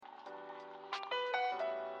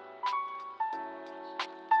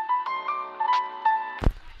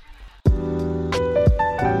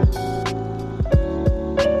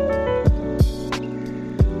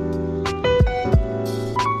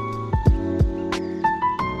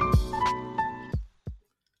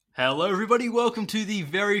Hello, everybody. Welcome to the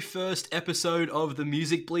very first episode of the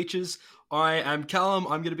Music Bleachers. I am Callum.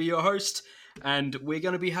 I'm going to be your host, and we're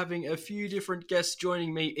going to be having a few different guests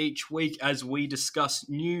joining me each week as we discuss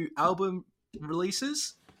new album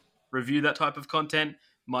releases, review that type of content,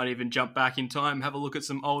 might even jump back in time, have a look at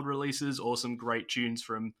some old releases or some great tunes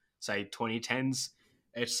from, say, 2010s,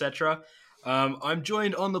 etc. I'm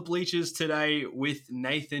joined on the Bleachers today with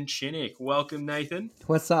Nathan Chinnick. Welcome, Nathan.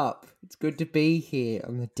 What's up? It's good to be here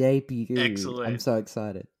on the debut. I'm Excellent. so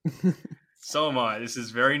excited. So am I. This is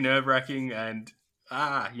very nerve-wracking and,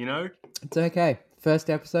 It's okay. First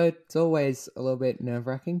episode, it's always a little bit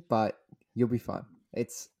nerve-wracking, but you'll be fine.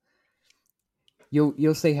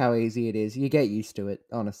 You'll see how easy it is. You get used to it,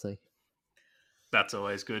 honestly. that's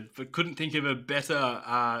always good. But couldn't think of a better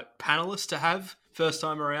panelist to have first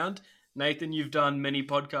time around. Nathan, you've done many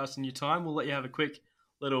podcasts in your time. We'll let you have a quick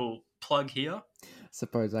little plug here.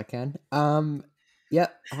 Suppose I can.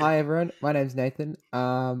 Yep. Hi everyone. My name's Nathan.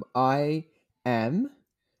 I am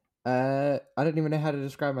I don't even know how to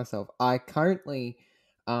describe myself. I currently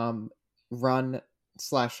run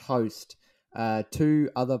slash host two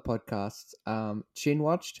other podcasts. Chin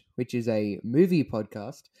Watched, which is a movie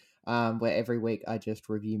podcast, where every week I just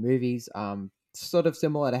review movies. Sort of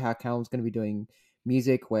similar to how Callum's going to be doing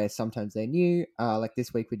music, where sometimes they're new. Like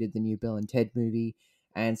this week we did the new Bill and Ted movie,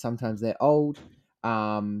 and sometimes they're old.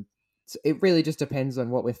 So it really just depends on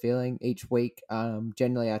what we're feeling each week.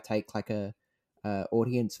 Generally, I take like a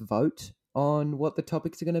audience vote on what the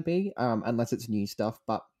topics are going to be, unless it's new stuff,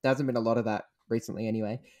 but there hasn't been a lot of that recently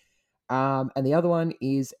anyway. And the other one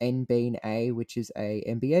is NBA, which is a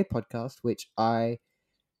NBA podcast, which I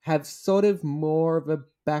have sort of more of a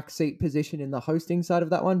backseat position in the hosting side of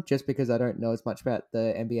that one, just because I don't know as much about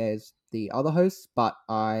the NBA as the other hosts, but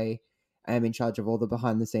I am in charge of all the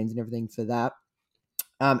behind the scenes and everything for that.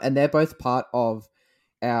 And they're both part of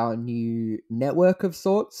our new network of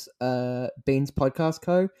sorts, Beans Podcast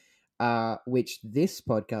Co., which this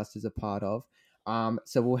podcast is a part of.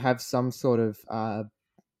 So we'll have some sort of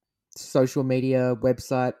social media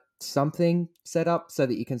website, something set up so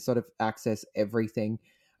that you can sort of access everything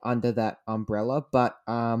under that umbrella. But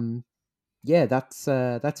yeah,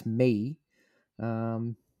 that's me.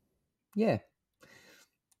 Yeah.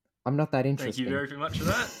 I'm not that interesting. Thank you very much for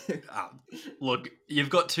that. Look,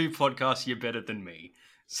 you've got two podcasts. You're better than me.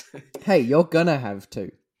 Hey, you're gonna have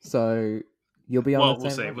two, so you'll be on Well, the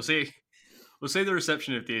we'll same see. level. We'll see the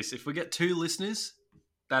reception of this. If we get two listeners,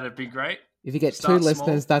 that'd be great. If you get Start two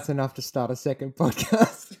listeners, that's enough to start a second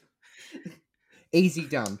podcast. Easy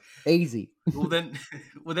done. Easy. Well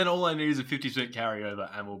then all I need is a 50% carryover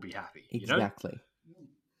and we'll be happy. Exactly. You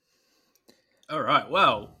know? All right.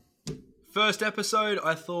 Well, first episode,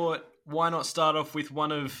 I thought, why not start off with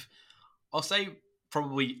I'll say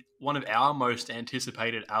probably one of our most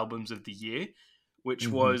anticipated albums of the year, which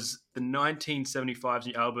was the 1975's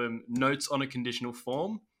new album, Notes on a Conditional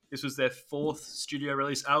Form. This was their fourth studio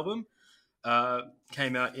release album.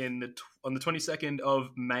 Came out on the 22nd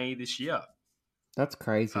of May this year. That's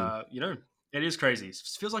crazy. It is crazy. It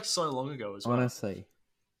feels like so long ago as well. Honestly.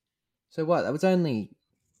 So what? That was only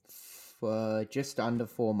for just under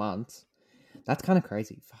 4 months. That's kind of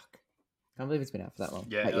crazy. Fuck. Can't believe it's been out for that long.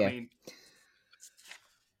 Yeah, I mean,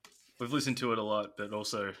 we've listened to it a lot, but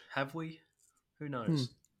also, have we? Who knows?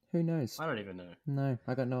 Who knows? I don't even know. No,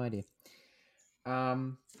 I got no idea.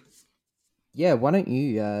 Yeah, why don't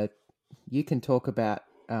you can talk about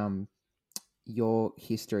your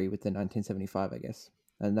history with the 1975, I guess,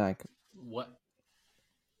 and like what,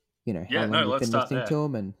 how long you've been listening to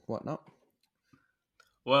them and whatnot.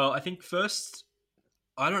 Well, I think first,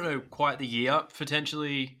 I don't know quite the year,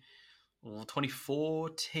 potentially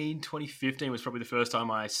 2014, 2015 was probably the first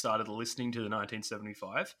time I started listening to the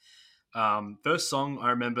 1975. First song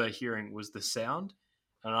I remember hearing was The Sound,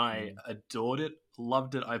 and I adored it,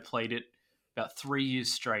 loved it. I played it about 3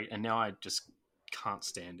 years straight, and now I just can't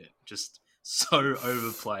stand it. Just so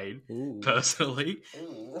overplayed. Ooh. Personally.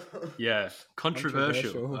 Ooh. Yeah,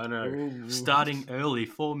 controversial. I know. Ooh. Starting early,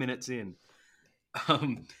 4 minutes in.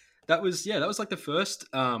 That was like the first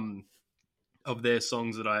of their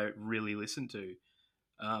songs that I really listened to.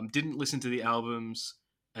 Didn't listen to the albums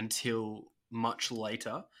until much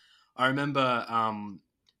later. I remember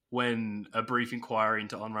when A Brief Inquiry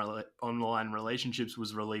into Online Relationships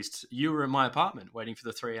was released, you were in my apartment waiting for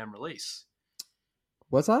the 3am release.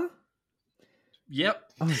 Was I?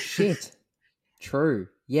 Yep. Oh, shit. True.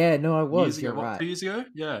 Yeah, no, I was. You're right. 2 years ago?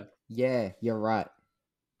 Yeah. Yeah, you're right.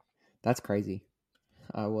 That's crazy.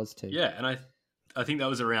 I was too. Yeah, and I think that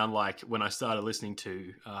was around like when I started listening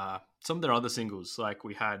to some of their other singles. Like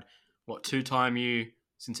we had, Two Time You,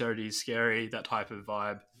 Sincerity is Scary, that type of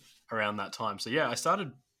vibe. around that time. So yeah, I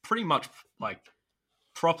started pretty much like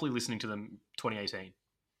properly listening to them 2018.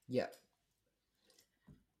 Yeah.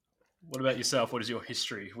 What about yourself? What is your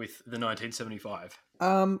history with the 1975?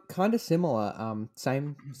 Kind of similar.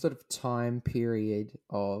 Same sort of time period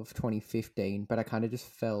of 2015, but I kind of just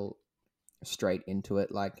fell straight into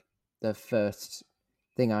it. Like the first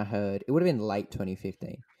thing I heard, it would have been late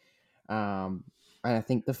 2015. Um, and I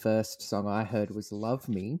think the first song I heard was "Love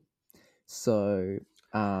Me." So,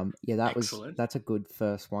 yeah, Excellent. that's a good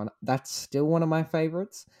first one. That's still one of my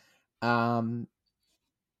favorites. Um,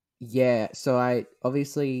 yeah. So I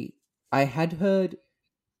had heard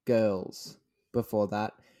 "Girls" before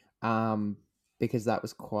that, um, because that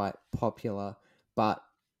was quite popular. But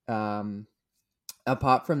um,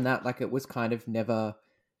 apart from that, like it was kind of never.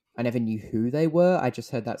 I never knew who they were. I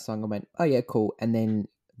just heard that song and went, "Oh yeah, cool." And then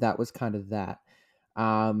that was kind of that.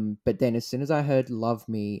 But then as soon as I heard "Love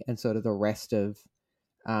Me" and sort of the rest of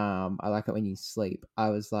 "I Like It When You Sleep," I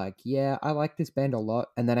was like, "Yeah, I like this band a lot."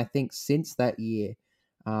 And then I think since that year,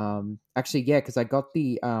 actually, yeah, because I got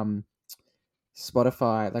the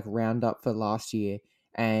Spotify like roundup for last year,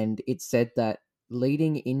 and it said that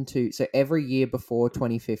leading into so every year before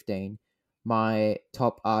 2015, my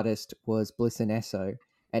top artist was Bliss and Esso,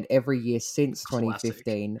 and every year since Classic.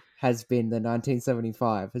 2015 has been the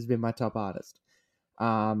 1975 has been my top artist.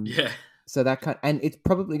 Um, Yeah. so that kind and it's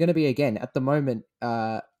probably going to be again at the moment.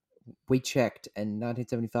 We checked, and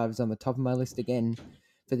 1975 is on the top of my list again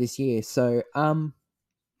for this year. So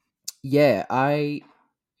yeah,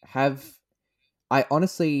 have I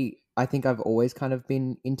honestly, I think I've always kind of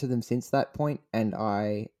been into them since that point, and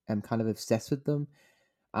I am kind of obsessed with them.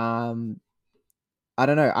 Um, I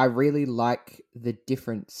don't know. I really like the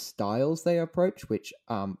different styles they approach, which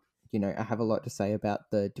I have a lot to say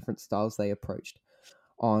about the different styles they approached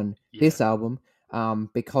on Yeah. this album,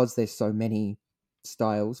 because there's so many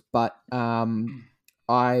styles. But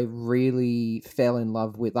I really fell in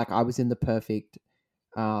love with, like, I was in the perfect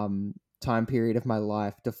time period of my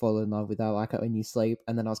life to fall in love with "I Like It When You Sleep,"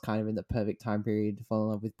 and then I was kind of in the perfect time period to fall in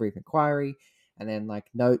love with "Brief Inquiry," and then like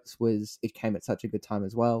 "Notes" was it came at such a good time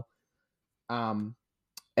as well. Um,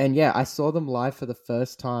 and yeah, I saw them live for the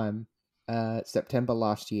first time September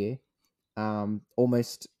last year,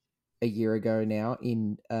 almost a year ago now.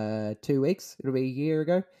 In 2 weeks, it'll be a year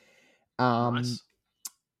ago. Um, Nice.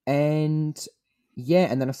 and yeah,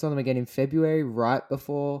 and then I saw them again in February, right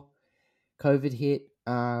before COVID hit,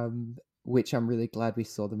 which I'm really glad we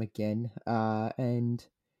saw them again. And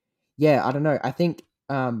yeah, I don't know. I think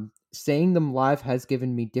seeing them live has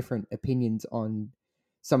given me different opinions on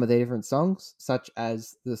some of their different songs, such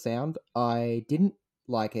as "The Sound." I didn't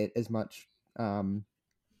like it as much.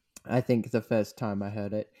 I think the first time I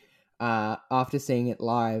heard it, after seeing it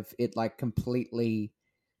live, it like completely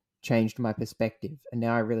changed my perspective, and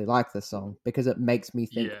now I really like the song because it makes me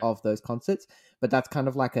think Yeah. of those concerts. But that's kind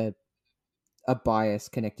of like a bias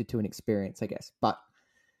connected to an experience, I guess. But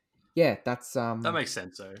yeah, that's That makes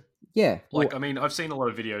sense though. yeah, Like, well, I mean, I've seen a lot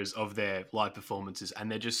of videos of their live performances, and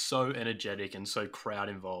they're just so energetic and so crowd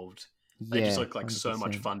involved. They just yeah, look like so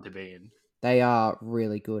much 100%. fun to be in. They are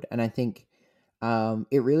really good, and I think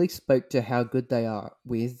it really spoke to how good they are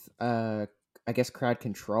with, I guess, crowd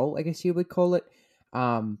control. I guess you would call it.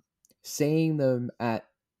 Um, Seeing them at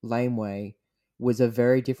Laneway was a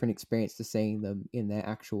very different experience to seeing them in their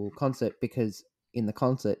actual concert, because in the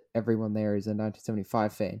concert everyone there is a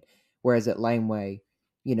 1975 fan, whereas at Laneway,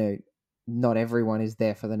 you know, not everyone is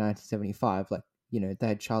there for the 1975. Like, they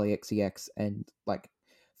had Charlie XCX and like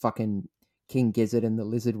fucking King Gizzard and the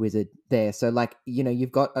Lizard Wizard there. So like,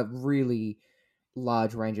 you've got a really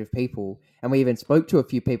large range of people. And we even spoke to a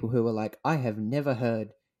few people who were like, I have never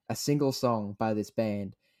heard a single song by this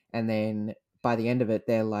band. And then by the end of it,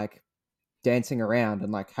 they're like dancing around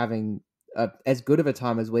and like having as good of a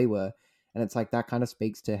time as we were. And it's like that kind of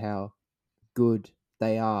speaks to how good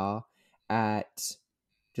they are at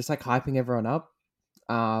just like hyping everyone up.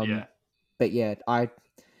 Yeah. Um, but yeah,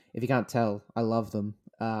 if you can't tell, I love them.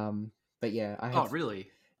 But yeah, Oh, really?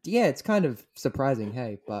 yeah, it's kind of surprising,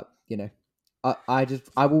 hey, but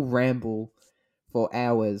I will ramble for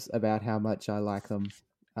hours about how much I like them.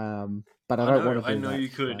 But I don't want to I do know that. you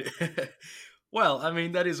But could. Well, I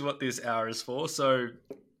mean, that is what this hour is for. So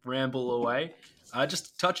ramble away.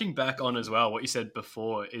 Just touching back on as well what you said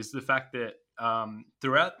before is the fact that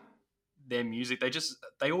throughout their music,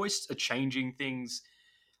 they always are changing things.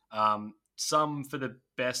 Some for the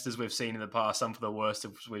best as we've seen in the past, some for the worst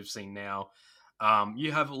as we've seen now.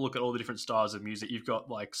 You have a look at all the different styles of music. You've got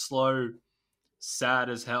like slow, sad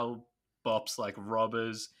as hell bops like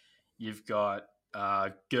Robbers. You've got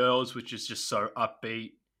Girls, which is just so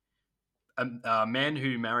upbeat. a man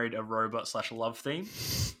who married a robot / love theme.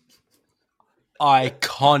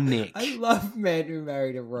 Iconic. I love Man Who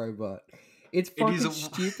Married a Robot. It's It is fucking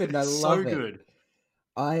stupid and I so love it.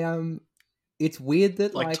 good. It's weird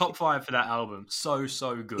that Like top 5 for that album. So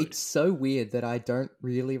good. It's so weird that I don't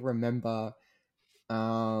really remember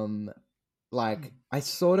like I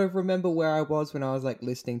sort of remember where I was when I was like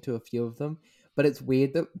listening to a few of them, but it's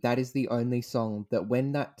weird that that is the only song that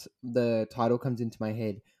when the title comes into my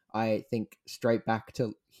head, I think straight back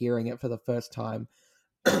to hearing it for the first time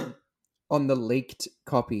on the leaked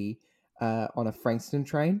copy on a Frankston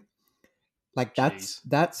train. Like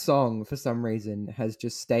that song for some reason has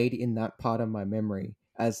just stayed in that part of my memory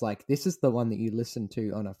as like this is the one that you listened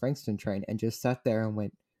to on a Frankston train and just sat there and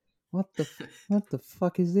went, what the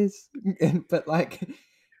fuck is this? But like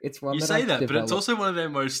it's one you that say I've that, developed. but it's also one of their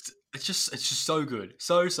most. It's just so good,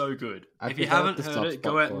 so good. I've if you haven't heard soft it, spot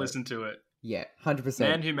go out and for it. listen to it. Yeah, 100%.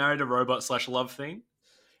 Man Who Married a Robot / love theme.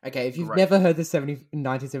 Okay, if you've Great. never heard the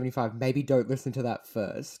 1975, maybe don't listen to that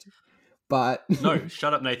first. But No,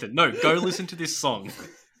 shut up, Nathan. No, go listen to this song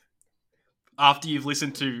after you've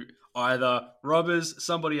listened to either Robbers,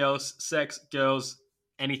 Somebody Else, Sex, Girls,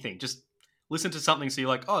 anything. Just listen to something so you're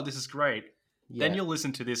like, oh, this is great. Yeah. Then you'll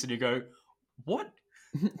listen to this and you go, what?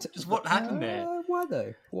 Just what happened there? Why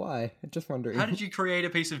though? Why? I'm just wondering. How did you create a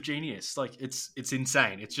piece of genius? Like it's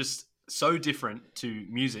insane. It's just so different to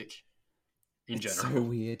music in it's general. So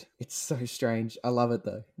weird. It's so strange. I love it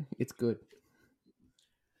though. It's good.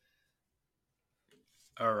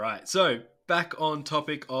 All right. So back on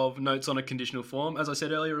topic of Notes on a Conditional Form. As I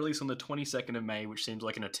said earlier, released on the 22nd of May, which seems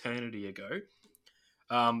like an eternity ago.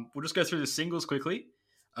 We'll just go through the singles quickly.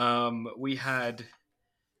 We had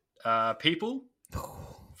People,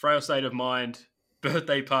 Frail State of Mind,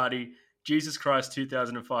 Birthday Party, Jesus Christ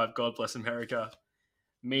 2005, God Bless America,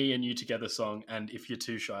 Me and You Together song, and If You're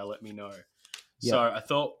Too Shy, Let Me Know. Yep. So I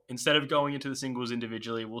thought instead of going into the singles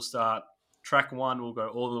individually, we'll start track 1. We'll go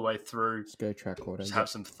all the way through. Let's go track order. Just have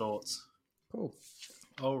some thoughts. Cool.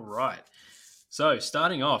 All right. So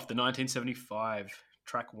starting off, the 1975,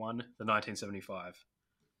 track 1, the 1975.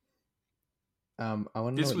 I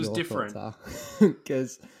want to know what your different. Thoughts are.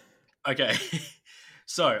 Because okay.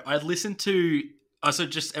 So I listened to so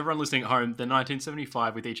just everyone listening at home, the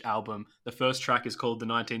 1975 with each album. The first track is called the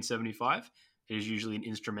 1975. It is usually an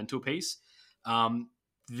instrumental piece.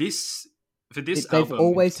 This album, they've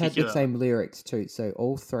always had the same lyrics too. So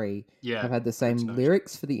all three have had the same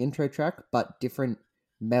lyrics for the intro track, but different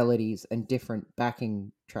melodies and different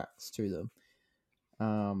backing tracks to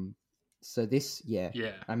them. So this,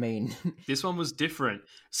 I mean, this one was different.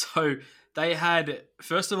 So they had,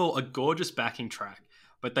 first of all, a gorgeous backing track,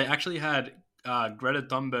 but they actually had Greta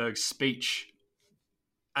Thunberg's speech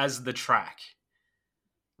as the track,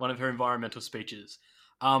 one of her environmental speeches.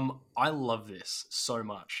 I love this so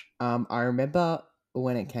much. I remember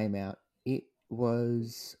when it came out, it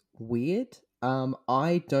was weird.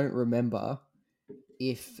 I don't remember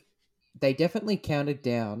if they definitely counted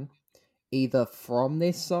down either from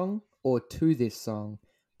this song or to this song,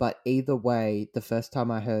 but either way, the first time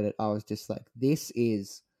I heard it, I was just like, this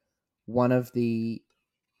is one of the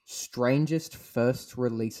strangest first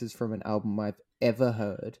releases from an album I've ever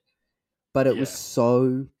heard, but it was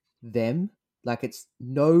so them. Like, it's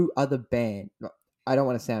no other band, I don't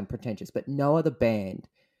want to sound pretentious, but no other band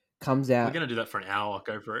comes out. We're going to do that for an hour.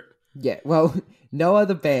 Go for it. Yeah, well, no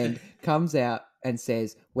other band comes out and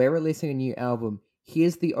says, we're releasing a new album.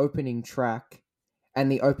 Here's the opening track. And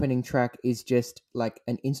the opening track is just like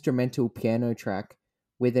an instrumental piano track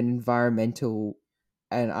with an environmental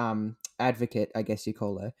and advocate, I guess you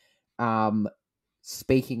call her,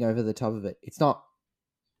 speaking over the top of it. It's not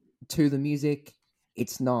to the music.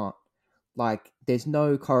 It's not like there's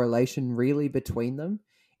no correlation really between them.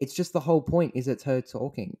 It's just the whole point is it's her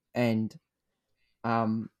talking. And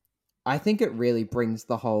I think it really brings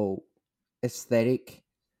the whole aesthetic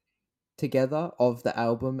together of the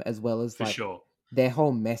album as well as their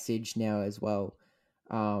whole message now as well.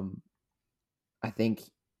 I think,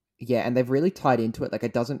 and they've really tied into it. Like,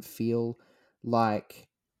 it doesn't feel like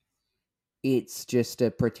it's just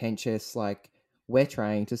a pretentious, like, we're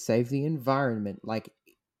trying to save the environment. Like,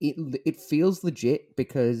 it feels legit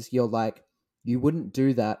because you're like, you wouldn't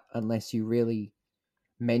do that unless you really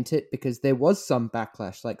meant it, because there was some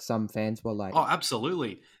backlash. Like, some fans were like, oh,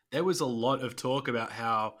 absolutely. There was a lot of talk about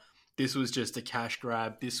how this was just a cash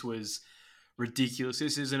grab. This was ridiculous.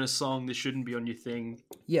 This isn't a song. This shouldn't be on your thing.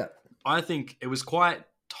 Yeah. I think it was quite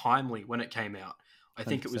timely when it came out. I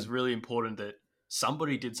think 100%. It was really important that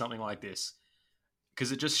somebody did something like this,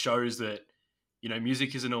 because it just shows that, you know,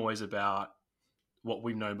 music isn't always about what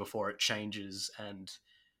we've known before. It changes, and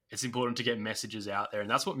it's important to get messages out there, and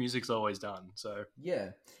that's what music's always done. So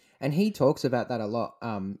Yeah. And he talks about that a lot,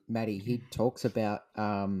 Maddie. He talks about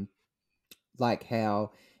like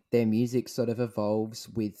how their music sort of evolves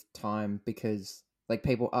with time because like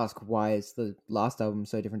people ask why is the last album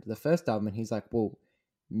so different to the first album, and he's like, well,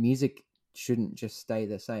 music shouldn't just stay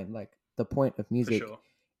the same. Like the point of for music sure,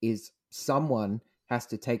 is someone has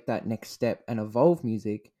to take that next step and evolve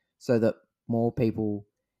music so that more people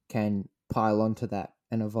can pile onto that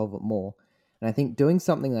and evolve it more. And I think doing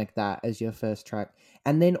something like that as your first track,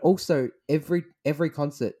 and then also every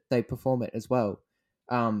concert they perform it as well.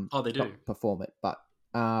 oh, they do, Not perform it, but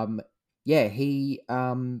yeah, he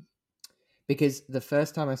because the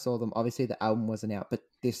first time I saw them, obviously the album wasn't out, but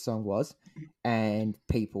this song was, and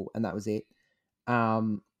People, and that was it.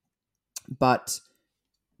 But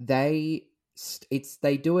they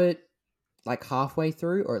they do it like halfway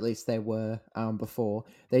through, or at least they were before.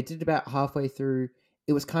 They did about halfway through.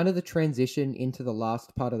 It was kind of the transition into the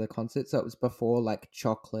last part of the concert, so it was before like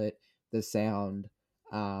Chocolate, The Sound,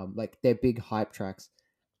 like their big hype tracks.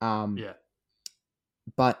 Um, yeah,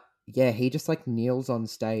 but yeah, he just like kneels on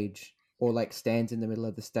stage or like stands in the middle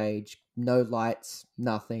of the stage, no lights,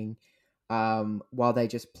 nothing, while they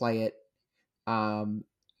just play it. Um,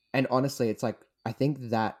 and honestly, it's like I think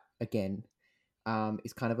that again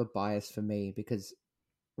is kind of a bias for me because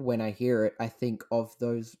when I hear it, I think of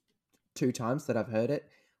those two times that I've heard it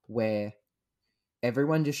where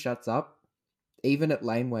everyone just shuts up. Even at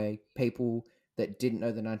Laneway, people that didn't know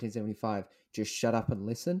the 1975 just shut up and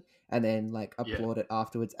listen and then like yeah, applaud it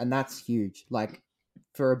afterwards. And that's huge. Like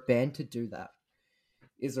for a band to do that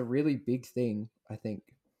is a really big thing, I think.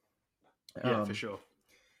 yeah, for Um, sure.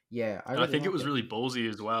 yeah, I And I really think it like was it. really ballsy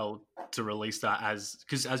as well to release that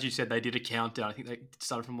because as you said, they did a countdown. I think they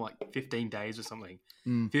started from like 15 days or something.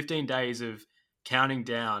 Mm, 15 days of counting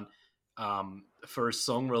down for a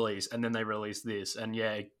song release, and then they released this. And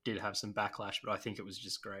yeah, it did have some backlash, but I think it was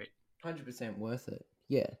just great 100% worth it.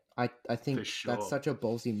 Yeah, I for think that's sure. such a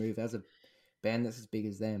ballsy move as a band that's as big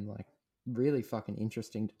as them. Like, really fucking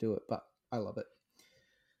interesting to do it, but I love it.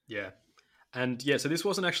 Yeah. And yeah, so this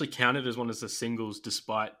wasn't actually counted as one of the singles,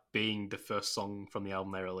 despite being the first song from the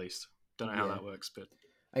album they released. Don't know how Yeah, that works, but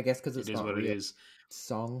I guess because it it's is not what it real is.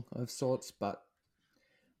 song of sorts, but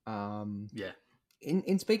um, Yeah.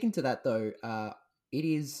 in speaking to that though, it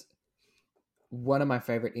is one of my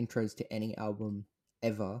favorite intros to any album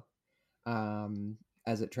ever.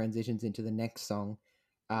 As it transitions into the next song,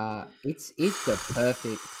 it's the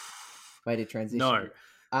perfect way to transition No, it.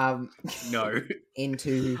 Um, no.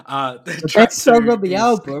 into The the track best song two on the is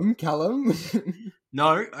album, Callum.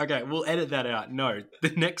 no. Okay, we'll edit that out. No, the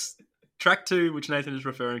next track two, which Nathan is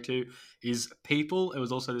referring to, is "People." It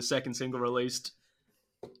was also the second single released.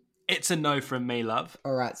 It's a no from me, love.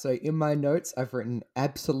 All right, so in my notes, I've written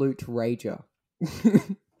absolute rager.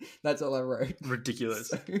 That's all I wrote. Ridiculous.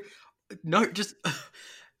 So, No, just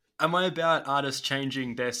am I about artists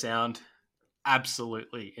changing their sound?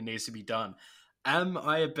 Absolutely, it needs to be done. Am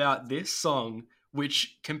I about this song,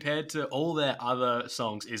 which compared to all their other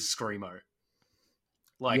songs is screamo?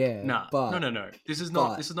 Like, yeah, nah, no, but no, no. This is not.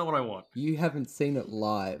 but This is not what I want. you haven't seen it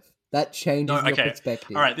live. That No, changes your okay, all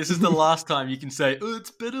perspective. right. This is the last time you can say, "Oh,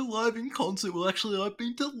 it's better live in concert." Well, actually, I've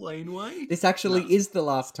been to Laneway. This actually No, is the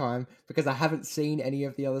last time because I haven't seen any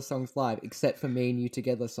of the other songs live except for Me and You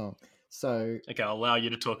Together song. So, okay, I'll allow you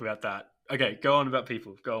to talk about that. Okay, go on about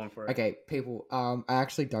people. Go on for it. okay, People. I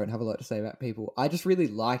actually don't have a lot to say about People. I just really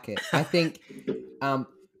like it. I think, um,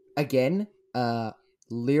 again,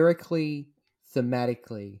 lyrically,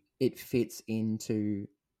 thematically, it fits into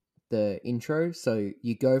the intro. So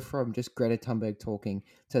you go from just Greta Thunberg talking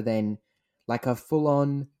to then like a full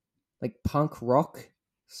on like punk rock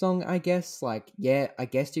song, I guess. Like, yeah, I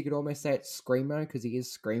guess you could almost say it's screamo because he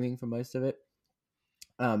is screaming for most of it.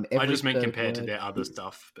 I Every just meant third compared to word, their other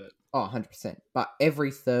stuff, but oh, 100%. But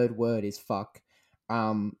every third word is fuck.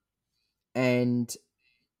 Um, and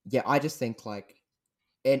yeah, I just think like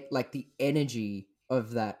like the energy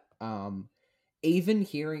of that even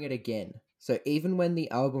hearing it again, so even when the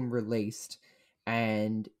album released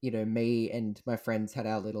and me and my friends had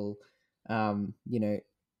our little um you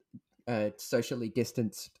know socially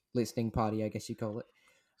distanced listening party, I guess you call it.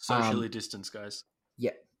 um socially distanced, guys.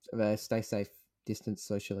 yeah, stay safe, distance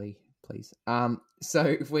socially, please. So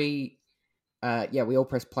if we yeah, we all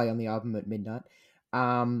press play on the album at midnight.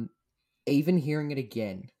 um Even hearing it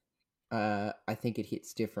again, I think it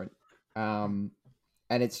hits different. Um,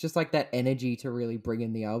 and it's just like that energy to really bring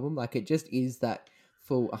in the album. Like it just is that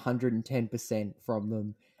full 110% from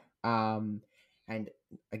them. Um, and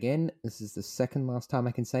again, this is the second last time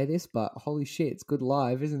I can say this, but holy shit, it's good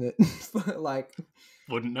live, isn't it? Like,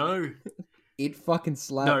 Wouldn't know. it fucking No.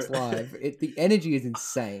 slaps live. The energy is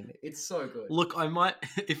insane. It's so good. Look, I might,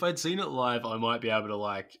 if I'd seen it live, I might be able to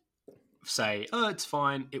like say, oh, it's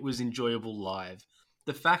fine. It was enjoyable live.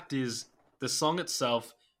 The fact is, the song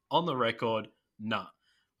itself on the record, nah.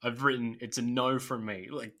 I've written it's a no from me.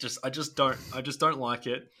 Like, I just don't like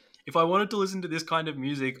it. If I wanted to listen to this kind of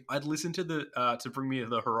music, I'd listen to to Bring Me to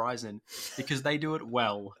the Horizon because they do it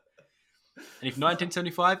well. And if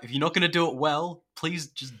 1975, if you're not going to do it well, please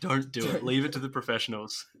just don't do it. Leave it to the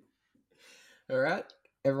professionals. All right,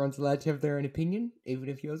 everyone's allowed to have their own opinion, even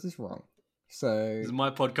if yours is wrong. So This is my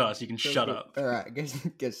podcast. You can shut up. All right,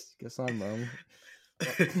 guess I'm wrong.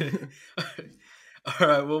 All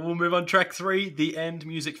right, well, we'll move on. Track 3, The End,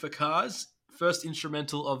 Music for Cars. First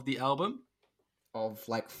instrumental of the album. Of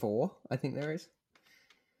like 4, I think there is.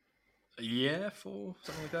 Yeah, 4,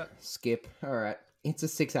 something like that. Skip. All right. It's a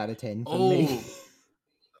 6 out of 10 for me.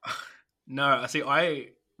 No, see,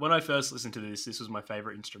 when I first listened to this was my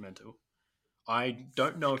favorite instrumental. I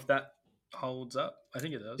don't know if that holds up. I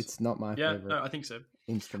think it does. It's not my favorite. Yeah, no, I think so.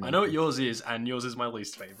 Instrumental. I know what yours is, and yours is my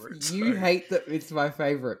least favorite. You hate that it's my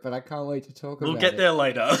favorite, but I can't wait to talk about it. We'll get there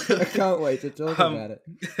later. I can't wait to talk about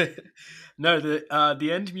it. No,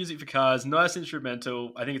 the End, Music for Cars, nice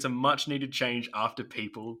instrumental. I think it's a much needed change after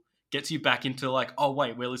People. Gets you back into like, oh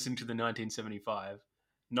wait, we're listening to the 1975,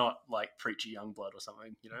 not like Preachy Youngblood or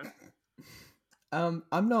something, you know?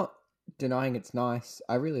 I'm not denying it's nice.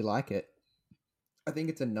 I really like it. I think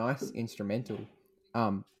it's a nice instrumental.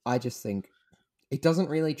 I just think it doesn't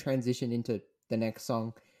really transition into the next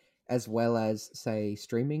song as well as, say,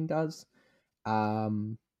 Streaming does.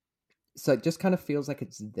 So it just kind of feels like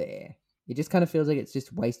it's there. It just kind of feels like it's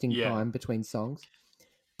just wasting time between songs.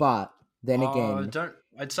 But then again,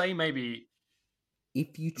 I'd say maybe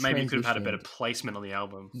if you could have had a better placement on the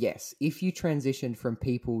album. Yes, if you transitioned from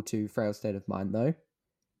People to Frail State of Mind, though,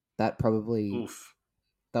 that probably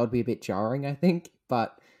that would be a bit jarring, I think.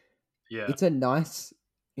 But it's a nice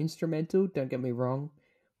instrumental. Don't get me wrong,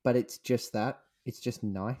 but it's just that. It's just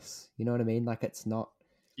nice. You know what I mean? Like, it's not.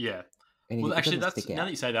 Yeah. Well, actually, now that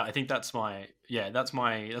you say that, I think that's why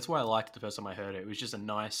I liked it the first time I heard it. It was just a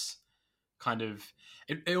nice kind of.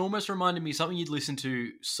 It almost reminded me something you'd listen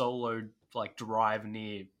to solo, like drive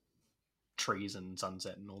near trees and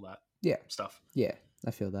sunset and all that. Stuff. Yeah,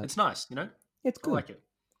 I feel that. It's nice, you know. It's good. I like it.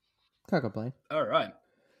 Can't complain. All right.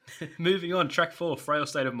 Moving on, track 4, Frail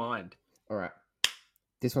State of Mind. All right.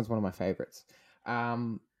 This one's one of my favorites.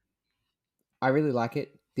 I really like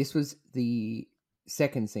it. This was the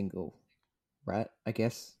second single, right? I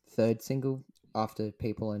guess third single after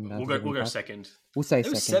People and we'll go second. We'll say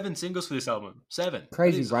there second. Was 7 singles for this album. 7.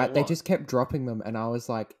 Crazy, right? They just kept dropping them, and I was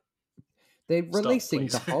like, they're releasing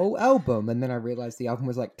the whole album, and then I realized the album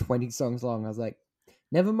was like 20 songs long. I was like,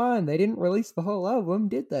 never mind, they didn't release the whole album,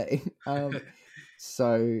 did they?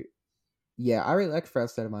 So, yeah, I really like Frail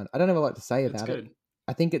State of Mind. I don't have a lot to say about it.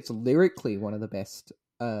 I think it's lyrically one of the best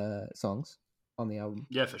songs on the album.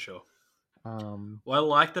 Yeah, for sure. Well, I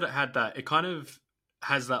like that it had that. It kind of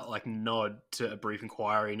has that like nod to A Brief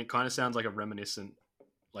Inquiry, and it kind of sounds like a reminiscent,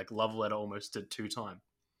 like love letter almost to Two Time.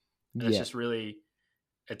 And it's just really,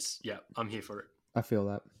 I'm here for it. I feel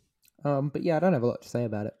that. But yeah, I don't have a lot to say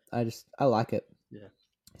about it. I like it. Yeah.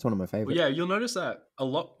 It's one of my favorites. Well, yeah, you'll notice that a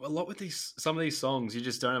lot with some of these songs, you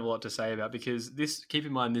just don't have a lot to say about because keep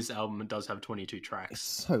in mind, this album does have 22 tracks. It's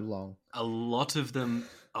so long. A lot of them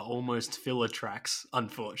are almost filler tracks,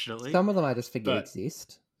 unfortunately. Some of them I just forget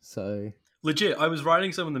exist. So legit, I was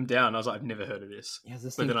writing some of them down. I was like, I've never heard of this. Yeah,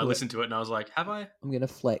 but then I listened to it and I was like, have I? I'm gonna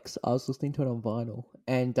flex. I was listening to it on vinyl,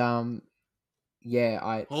 and some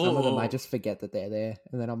of them I just forget that they're there,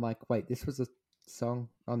 and then I'm like, wait, this was a song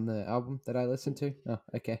on the album that I listened to. Oh,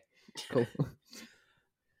 okay, cool.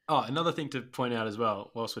 Another thing to point out as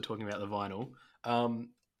well, whilst we're talking about the vinyl,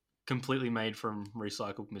 completely made from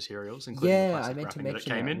recycled materials, including the plastic I meant to wrapping mention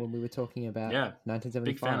that it came in when we were talking about 1975.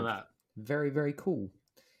 Big fan of that. Very, very cool.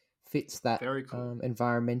 Fits that very cool.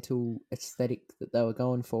 Environmental aesthetic that they were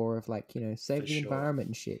going for of like, save the environment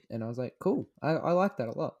and shit. And I was like, cool. I like that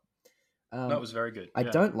a lot. That was very good. I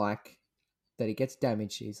don't like that it gets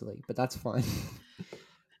damaged easily, but that's fine.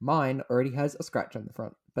 Mine already has a scratch on the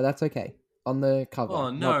front, but that's okay. On the cover. Oh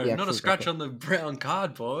no, not a scratch on the brown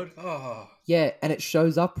cardboard. Oh. Yeah, and it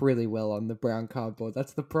shows up really well on the brown cardboard.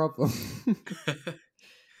 That's the problem. But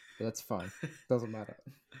that's fine. Doesn't matter.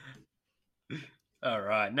 All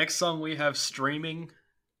right. Next song we have Streaming.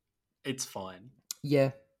 It's fine.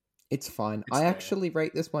 Yeah, it's fine. I actually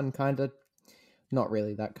rate this one kind of not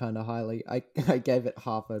really that kind of highly. I gave it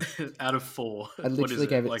half a. Out of 4. I What is literally it?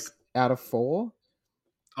 gave it Like, out of 4.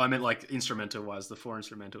 I meant like instrumental wise, the 4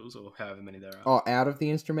 instrumentals or however many there are. Oh, out of the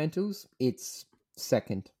instrumentals, it's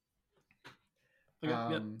second. Okay,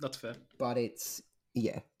 yeah, that's fair. But it's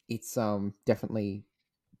definitely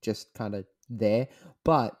just kind of there.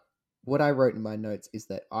 But what I wrote in my notes is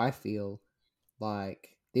that I feel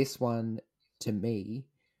like this one, to me,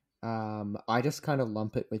 I just kind of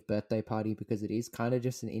lump it with Birthday Party because it is kind of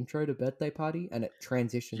just an intro to Birthday Party, and it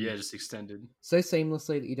transitions Yeah, just extended. so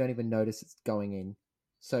seamlessly that you don't even notice it's going in.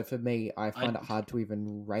 So for me, I find I- it hard to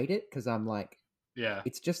even rate it because I'm like, Yeah,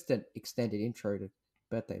 it's just an extended intro to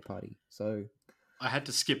Birthday Party. So I had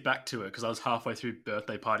to skip back to it because I was halfway through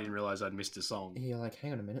Birthday Party and realized I'd missed a song. you're like,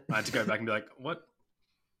 hang on a minute. I had to go back and be like, what?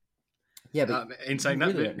 Yeah, but In saying you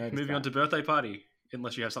that, really don't notice moving on that. to Birthday Party,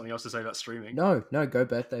 unless you have something else to say about streaming. No, go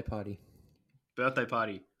Birthday Party. Birthday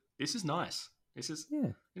Party. This is nice. This is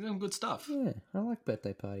Yeah, some good stuff. yeah, I like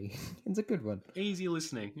Birthday Party. It's a good one. Easy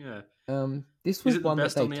listening. Yeah. This Is was it the one that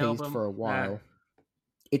best they on the teased album? for a while.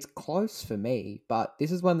 It's close for me, but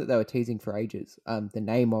this is one that they were teasing for ages. The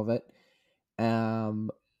name of it,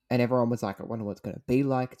 and everyone was like, "I wonder what it's going to be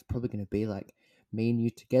like." It's probably going to be like me and you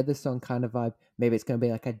together song kind of vibe. Maybe it's going to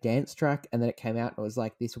be like a dance track, and then it came out and it was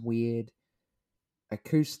like this weird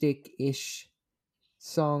acoustic-ish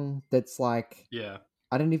song that's like Yeah.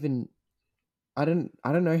 I don't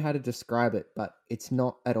know how to describe it, but it's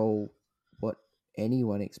not at all what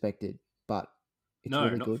anyone expected, but it's No,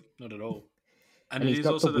 really good. not at all. And And it he's is got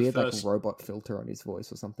the also the weird first. like robot filter on his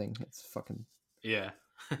voice or something. It's fucking Yeah.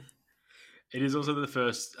 It is also the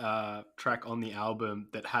first track on the album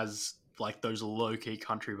that has like those low key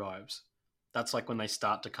country vibes. That's like when they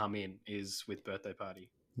start to come in, is with Birthday Party.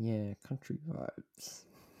 yeah, country vibes.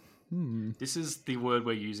 This is the word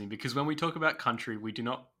we're using because when we talk about country, we do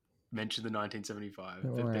not mention the 1975.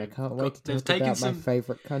 Don't worry, I They've can't wait to they've talk taken about my some.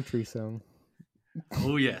 favorite country song.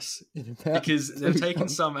 Oh yes, In about because they've 2 taken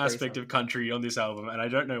songs, some 3 aspect songs. of country on this album, and I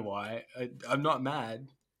don't know why. I'm not mad.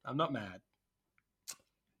 I'm not mad.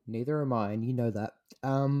 Neither am I, and you know that.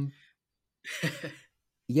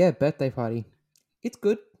 Yeah, Birthday Party. It's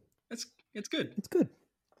good. It's good. It's good.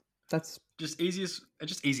 That's Just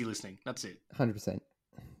easy listening. That's it. 100%.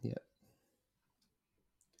 Yeah.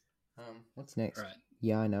 What's next? Right.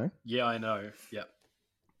 Yeah, I know. Yeah, I know. Yeah.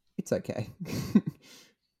 It's okay.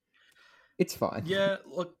 It's fine. Yeah,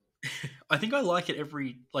 look, I think I like it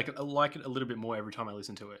I like it a little bit more every time I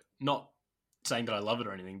listen to it. Not saying that I love it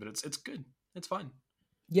or anything, but it's good. It's fine.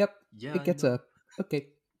 Yep. Yeah. It gets a okay.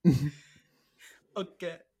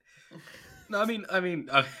 Okay. No, I mean,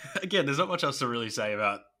 again, there's not much else to really say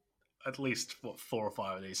about at least 4 or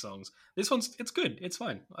 5 of these songs. This it's good. It's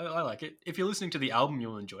fine. I like it. If you're listening to the album,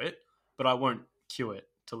 you'll enjoy it, but I won't cue it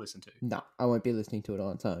to listen to. No, I won't be listening to it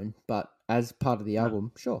on its own, but as part of the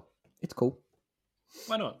album, sure. It's cool.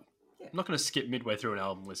 Why not? Yeah. I'm not going to skip midway through an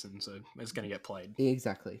album listen, so it's going to get played.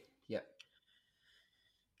 Exactly. Yep.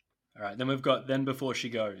 All right, then we've got Then Before She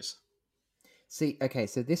Goes. See, okay,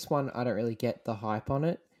 so this one I don't really get the hype on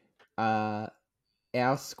it.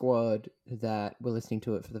 Our squad that were listening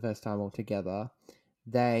to it for the first time all together,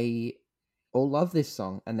 they all love this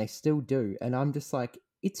song and they still do. And I'm just like,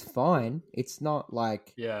 it's fine. It's not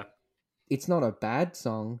like it's not a bad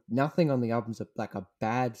song. Nothing on the album's like a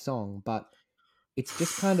bad song, but it's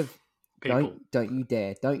just kind of People. don't you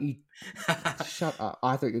dare. Don't you shut up.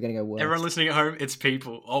 I thought you were gonna go worse. Everyone listening at home, it's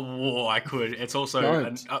People. Oh, whoa, I could. It's also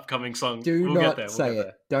an upcoming song. Do we'll not get there. say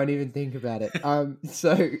it. Don't even think about it.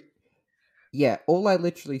 So yeah, all I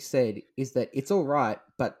literally said is that it's all right,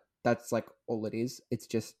 but that's like all it is. It's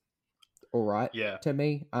just all right to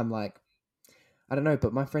me. I'm like, I don't know,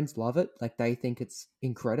 but my friends love it. Like they think it's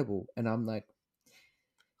incredible, and I'm like,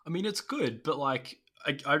 I mean, it's good, but like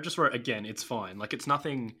I just wrote again, it's fine. Like it's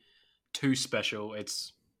nothing too special.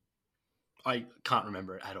 I can't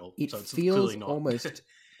remember it at all. It so it's feels clearly not. almost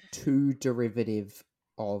too derivative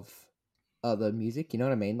of other music. You know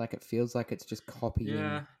what I mean? Like it feels like it's just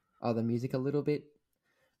copying other music a little bit.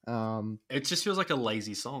 It just feels like a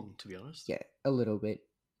lazy song, to be honest. Yeah, a little bit.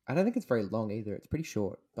 I don't think it's very long either. It's pretty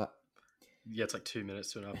short, but yeah, it's like 2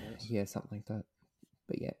 minutes, 2.5 minutes. Yeah, something like that.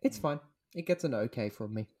 But yeah, it's fine. It gets an okay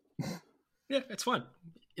from me. Yeah, it's fine.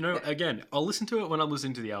 You know, again, I'll listen to it when I'm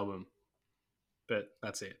listening to the album, but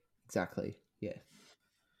that's it. Exactly. Yeah.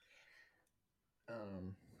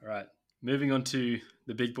 All right. Moving on to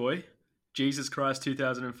the big boy, Jesus Christ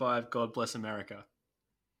 2005, God Bless America.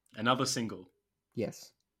 Another single.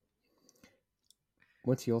 Yes.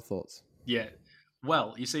 What's your thoughts? Yeah.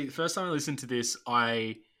 Well, you see, the first time I listened to this,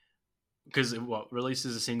 because released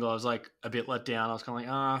as a single, I was like a bit let down. I was kind of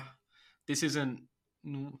like, this isn't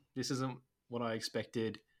what I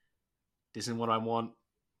expected. This isn't what I want.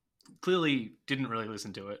 Clearly didn't really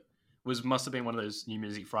listen to it. Must have been one of those New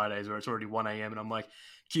Music Fridays where it's already 1 a.m. and I'm like,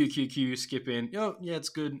 Q, skip in. Oh, yeah, it's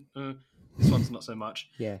good. This one's not so much.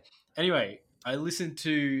 Yeah. Anyway, I listened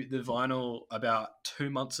to the vinyl about 2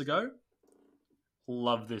 months ago.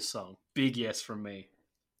 Love this song. Big yes from me.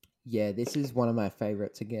 Yeah, this is one of my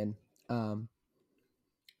favorites again.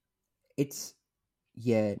 It's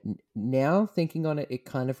now thinking on it, it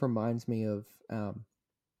kind of reminds me of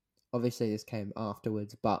obviously this came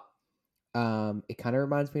afterwards, but it kind of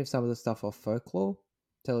reminds me of some of the stuff off Folklore,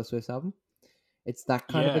 Taylor Swift's album. It's that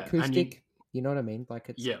kind of Yeah, and acoustic. You know what I mean? Like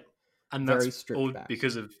it's and very that's stripped all back.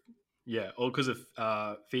 because of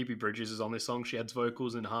Phoebe Bridgers is on this song. She adds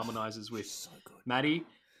vocals and harmonizes with So good. Maddie.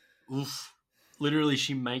 Oof. Literally,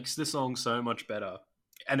 she makes the song so much better.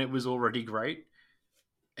 And it was already great.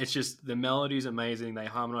 It's just, the melody's amazing. They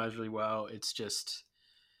harmonize really well. It's just,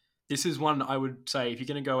 this is one I would say, if you're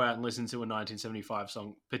going to go out and listen to a 1975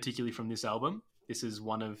 song, particularly from this album, this is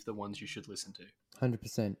one of the ones you should listen to.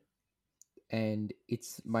 100%. And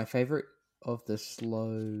it's my favorite of the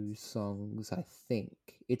slow songs, I think.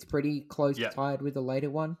 It's pretty close tied with the later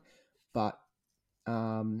one. But,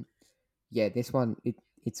 this one,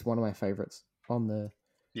 it's one of my favorites on the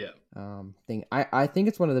thing. I think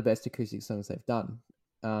it's one of the best acoustic songs they've done.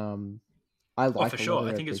 I like for sure.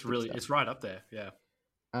 I think it's really stuff. It's right up there. Yeah.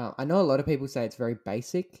 I know a lot of people say it's very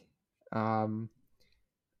basic.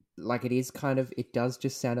 Like it is kind of, it does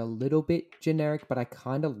just sound a little bit generic, but I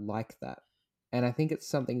kind of like that. And I think it's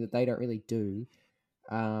something that they don't really do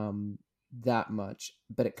that much.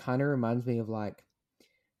 But it kind of reminds me of like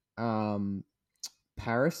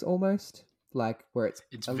Paris almost. Like where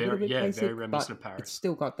it's a little bit basic, very reminiscent of Paris. It's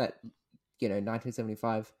still got that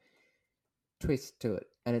 1975 twist to it,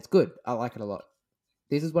 and it's good. I like it a lot.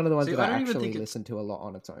 This is one of the ones that I actually listen to a lot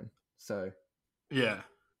on its own. So yeah,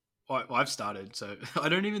 I've started, so I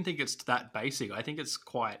don't even think it's that basic. I think it's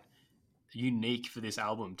quite unique for this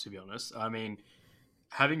album, to be honest. I mean,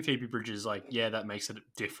 having Phoebe Bridgers, that makes it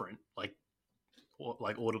different, like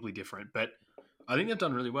audibly different. But I think they've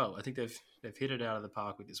done really well. I think they've hit it out of the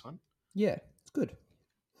park with this one. Yeah, it's good.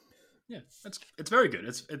 Yeah, it's very good.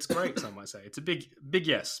 It's great. Some might say it's a big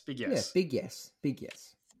yes. Yeah, big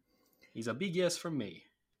yes. He's a big yes from me.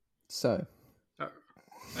 So,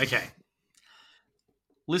 okay,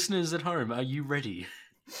 listeners at home, are you ready?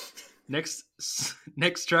 Next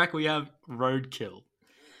track we have Roadkill.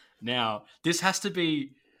 Now, this has to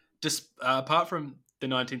be just apart from the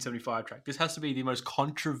 1975 track. This has to be the most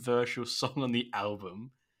controversial song on the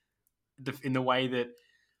album, in the way that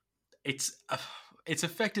it's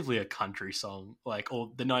effectively a country song, or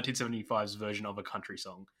the 1975's version of a country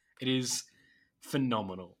song. It is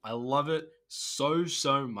phenomenal. I love it so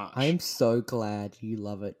much. I am so glad you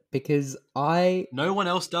love it because no one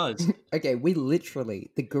else does. Okay, we literally,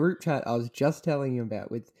 the group chat I was just telling you about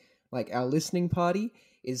with our listening party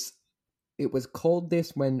it was called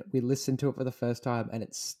this when we listened to it for the first time, and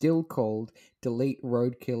it's still called Delete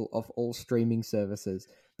Roadkill off all streaming services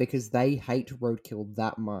because they hate Roadkill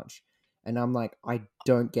that much. And I'm like, I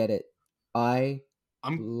don't get it. I'm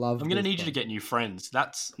going to need you to get new friends.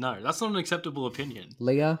 That's not an acceptable opinion.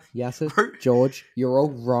 Leah, Yasser, George, you're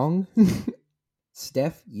all wrong.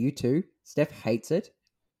 Steph, you too. Steph hates it.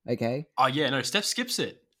 Okay. Oh yeah, no, Steph skips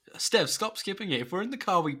it. Steph, stop skipping it. If we're in the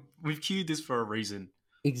car, we've queued this for a reason.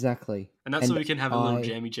 Exactly. And that's so we can have a little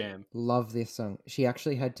jammy jam. Love this song. She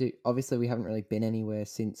actually had to, obviously we haven't really been anywhere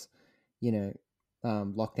since,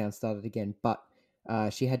 lockdown started again, but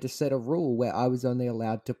she had to set a rule where I was only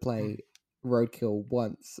allowed to play Roadkill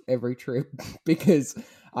once every trip because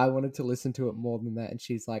I wanted to listen to it more than that. And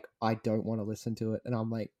she's like, I don't want to listen to it. And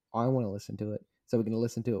I'm like, I want to listen to it. So we're going to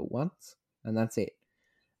listen to it once and that's it.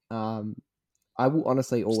 I will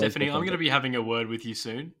honestly always... Stephanie, I'm going to be having a word with you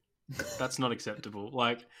soon. That's not acceptable.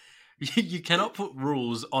 You cannot put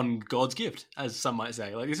rules on God's gift, as some might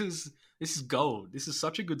say. This is gold. This is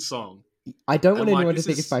such a good song. I don't want anyone to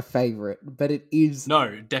think it's my favorite, but it is.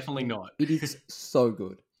 No, definitely not. It is so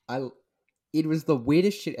good. It was the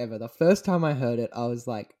weirdest shit ever. The first time I heard it, I was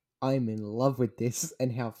like, I'm in love with this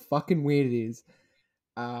and how fucking weird it is.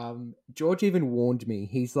 George even warned me.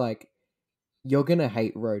 He's like, you're going to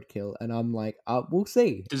hate Roadkill. And I'm like, we'll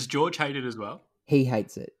see. Does George hate it as well? He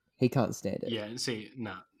hates it. He can't stand it. Yeah, see,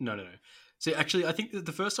 no. See, actually, I think that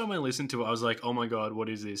the first time I listened to it, I was like, oh my God, what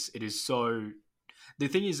is this? It is so... The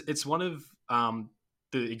thing is, it's one of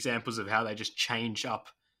the examples of how they just change up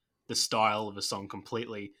the style of a song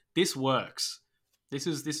completely. This works. This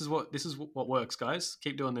is what works, guys.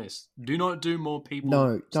 Keep doing this. Do not do more people.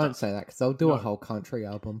 No, don't say that because they'll do a whole country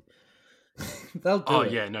album. They'll do Oh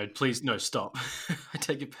it. yeah, no, please, no, stop. I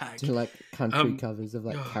take it back. Do like country Um, covers of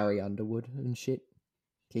like Carrie Underwood and shit.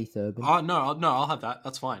 Keith Urban. oh no, I'll have that.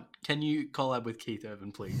 That's fine. Can you collab with Keith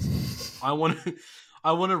Urban, please? I want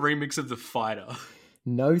I want a remix of The Fighter.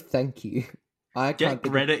 No, thank you. I Get can't think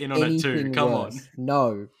of Greta in on it too. anything Come on. worse.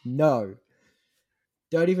 No, no.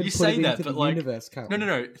 Don't even You put say it that, into the but like, universe, no, cunt. no,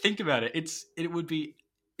 no. Think about it. It would be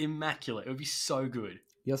immaculate. It would be so good.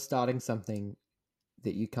 You're starting something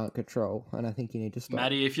that you can't control, and I think you need to stop.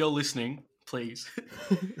 Maddie, if you're listening, please.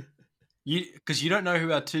 Because you don't know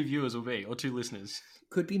who our 2 viewers will be or 2 listeners.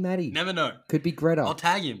 Could be Maddie. Never know. Could be Greta. I'll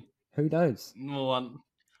tag him. Who knows? Well,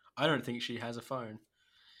 I don't think she has a phone.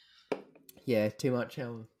 Yeah, too much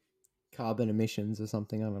carbon emissions or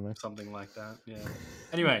something. I don't know. Something like that. Yeah.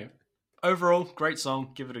 Anyway, overall, great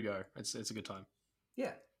song. Give it a go. It's a good time.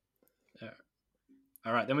 Yeah.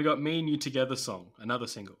 All right. Then we got Me and You Together song, another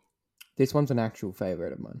single. This one's an actual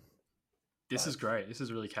favorite of mine. This is great. This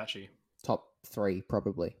is really catchy. Top 3,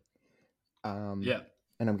 probably. Yeah.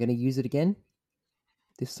 And I'm going to use it again.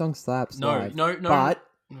 This song slaps live. No.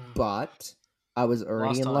 But I was already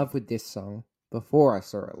Last in time. love with this song before I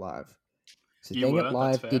saw it live. So You seeing were, it that's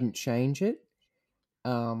live fair. didn't change it.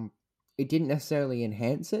 It didn't necessarily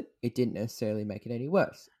enhance it. It didn't necessarily make it any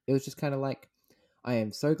worse. It was just kind of like, I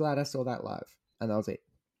am so glad I saw that live. And that was it.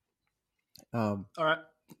 All right.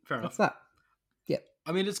 Fair enough. That's that. Yep.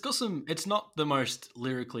 I mean, it's got some. It's not the most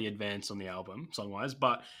lyrically advanced on the album, song-wise,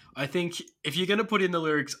 but I think if you're going to put in the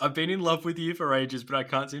lyrics, I've been in love with you for ages, but I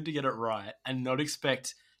can't seem to get it right, and not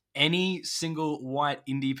expect any single white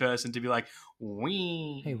indie person to be like,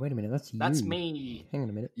 "Wee, Hey, wait a minute. That's you. that's me." Hang on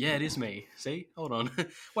a minute. Yeah, it is me. See, hold on.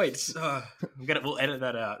 Wait, we'll edit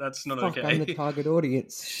that out. That's not Fuck, okay. I'm the target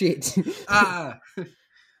audience. Shit.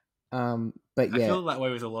 But yeah, I feel that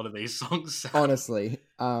way with a lot of these songs. Sam. honestly.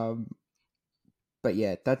 But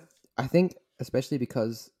yeah, that I think especially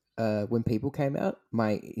because when People came out,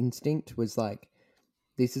 my instinct was like,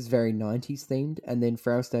 this is very 90s themed, and then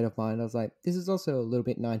for Our State of Mind, I was like, this is also a little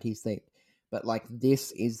bit 90s themed, but like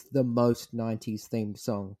this is the most 90s themed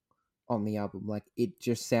song on the album. Like it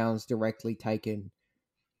just sounds directly taken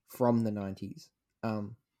from the 90s.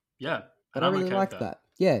 Yeah, but I really like that.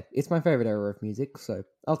 Yeah, it's my favorite era of music, so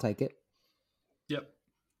I'll take it. Yep,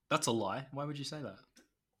 that's a lie. Why would you say that?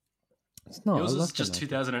 It's not. Yours I love is just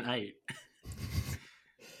 2008.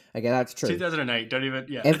 Okay, that's true. 2008. Don't even.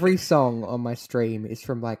 Yeah. Every song on my stream is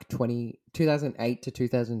from like 2008 to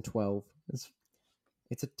 2012.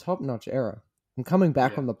 It's a top-notch era. I'm coming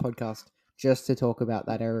back on the podcast just to talk about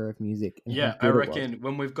that era of music. And I reckon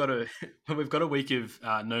when we've got a week of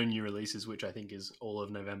no new releases, which I think is all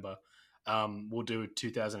of November, we'll do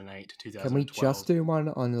 2008 to 2012. Can we just do one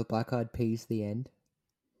on the Black Eyed Peas, The End?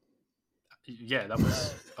 Yeah,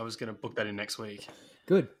 I was going to book that in next week.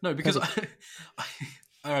 Good. No, because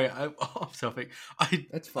I off topic.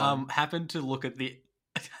 That's fine. Happened to look at the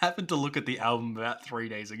album about 3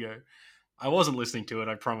 days ago. I wasn't listening to it,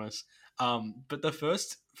 I promise. But the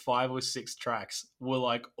first 5 or 6 tracks were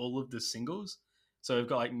like all of the singles. So we've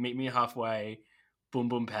got like Meet Me Halfway, Boom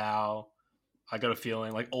Boom Pow, I Got a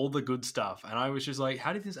Feeling, like all the good stuff. And I was just like,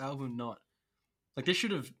 how did this album not? Like this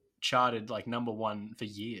should have charted like number 1 for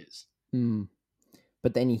years.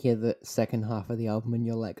 But then you hear the second half of the album and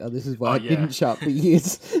you're like, oh, this is why it didn't chart for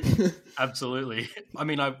years. Absolutely. I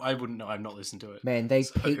mean, I wouldn't know. I've not listened to it. Man, they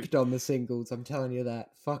peaked on the singles. I'm telling you that.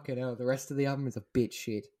 Fucking hell. The rest of the album is a bit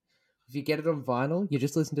shit. If you get it on vinyl, you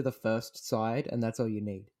just listen to the first side and that's all you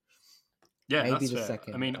need. Yeah, maybe that's the fair.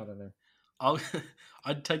 second. I mean, I don't know.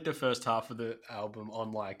 I'd take the first half of the album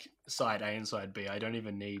on like side A and side B. I don't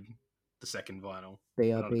even need the second vinyl.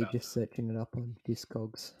 BRB just searching it up on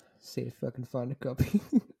Discogs. See if I can find a copy.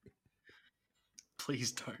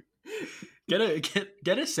 Please don't. Get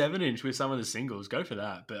a 7-inch with some of the singles. Go for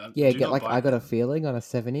that. But yeah, get like I Got a Feeling on a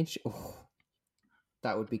 7-inch. Oh,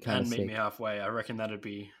 that would be kind of sick. And Meet Me Halfway. I reckon that'd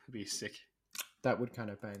be sick. That would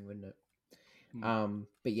kind of bang, wouldn't it?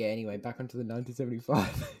 But yeah. Anyway, back onto the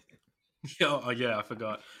 1975. Yeah, I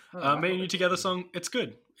forgot. Me and You Together song. It's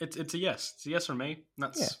good. It's a yes. It's a yes from me.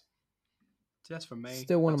 It's a yes from me.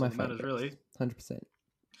 Still one of my favorites. Really, 100%.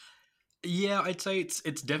 Yeah, I'd say it's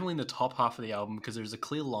definitely in the top half of the album because there's a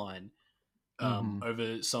clear line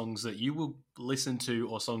over songs that you will listen to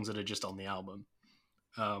or songs that are just on the album.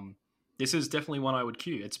 This is definitely one I would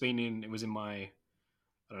queue. It was in my, I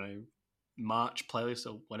don't know, March playlist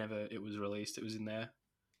or whenever it was released. It was in there.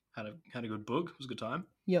 Had a good book. It was a good time.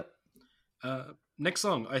 Yep. Next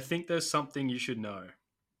song, I Think There's Something You Should Know.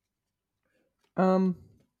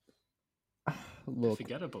 Look,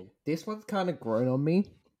 Forgettable. This one's kind of grown on me.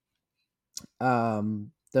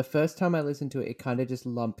 the first time I listened to it, it kind of just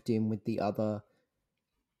lumped in with the other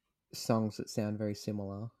songs that sound very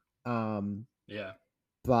similar. Yeah.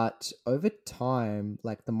 But over time,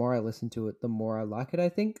 like the more I listen to it, the more I like it. I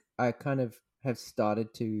think I kind of have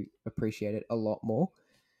started to appreciate it a lot more.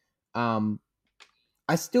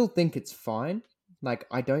 I still think it's fine. Like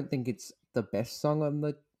I don't think it's the best song on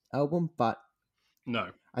the album, but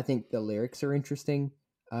No. I think the lyrics are interesting.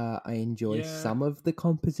 I enjoy Yeah. some of the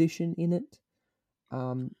composition in it.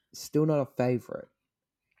 Still not a favorite,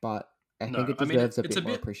 but I think No. it I mean, deserves a it's bit a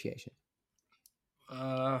more bit. appreciation.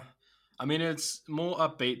 Uh, I mean, it's more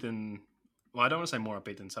upbeat than. Well, I don't want to say more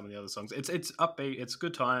upbeat than some of the other songs. It's upbeat. It's a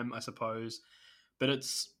good time, I suppose, but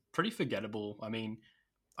it's pretty forgettable. I mean,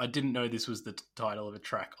 I didn't know this was the title of a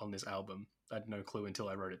track on this album. I had no clue until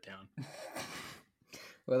I wrote it down.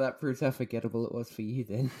 Well, that proves how forgettable it was for you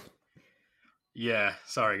then. Yeah,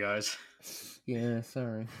 sorry guys. Yeah,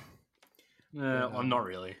 sorry. I'm not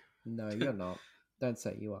really. No, you're not. Don't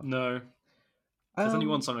say you are. No, there's only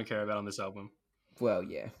one song I care about on this album. Well,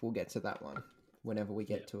 yeah, we'll get to that one whenever we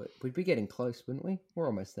Yeah, get to it. We'd be getting close, wouldn't we? We're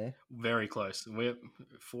almost there. very close. We're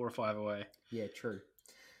 4 or 5 away. Yeah, true.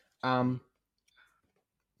 Yeah,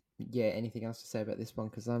 anything else to say about this one?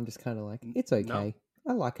 Because I'm just kind of like, it's okay. No.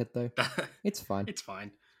 I like it though. It's fine. It's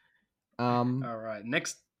fine. All right.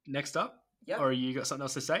 Next up. Yeah. Or you got something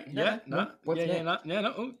else to say? No, what's next?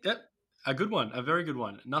 Yep. A good one. A very good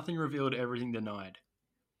one. Nothing revealed, everything denied.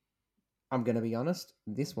 I'm gonna be honest.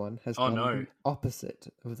 This one has gone the opposite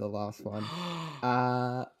of the last one.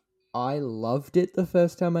 I loved it the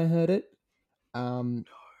first time I heard it.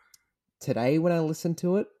 Today when I listened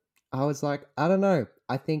to it, I was like, I don't know.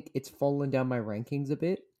 I think it's fallen down my rankings a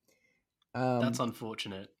bit. That's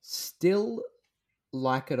unfortunate. Still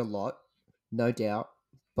like it a lot, no doubt,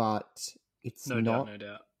 but it's no doubt.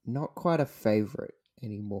 Not quite a favorite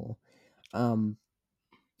anymore.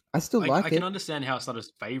 I still like it. I can understand how it's not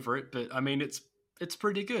his favorite, but I mean, it's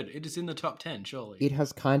pretty good. It is in the top 10, surely. It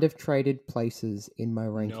has kind of traded places in my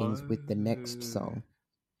rankings with the next song.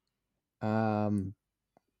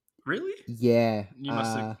 Really? Yeah. You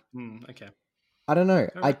must have. Okay. I don't know.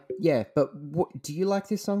 Right. But what, do you like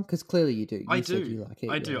this song? Because clearly you do. You said you like it.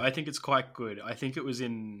 I do. I think it's quite good. I think it was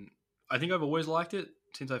in. I think I've always liked it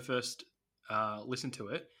since I first listened to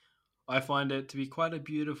it. I find it to be quite a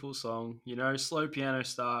beautiful song. You know, slow piano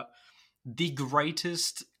start, the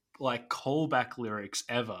greatest like callback lyrics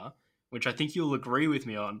ever, which I think you'll agree with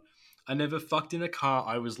me on. I never fucked in a car.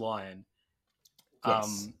 I was lying.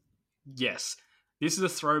 Yes. Yes. This is a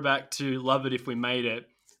throwback to "Love It If We Made It,"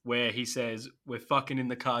 where he says, "We're fucking in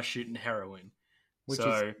the car shooting heroin."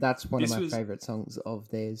 That's one of my favorite songs of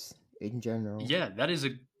theirs in general. Yeah, that is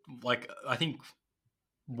I think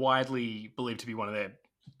widely believed to be one of their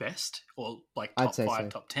best, or like top 5, so.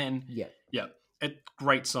 Top 10. Yeah. A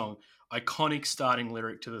great song, iconic starting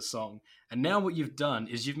lyric to the song. And now what you've done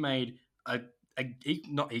is you've made a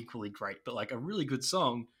not equally great, but like a really good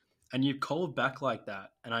song, and you've called back like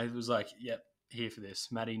that. And I was like, yep, here for this.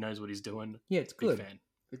 Matty knows what he's doing. Yeah, it's big good. Fan.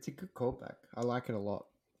 It's a good callback. I like it a lot.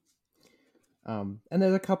 And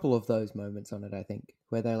there's a couple of those moments on it, I think,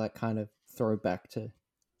 where they like kind of throw back to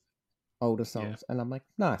older songs, and I'm like,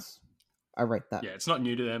 nice. I rate that. Yeah, it's not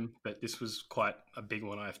new to them, but this was quite a big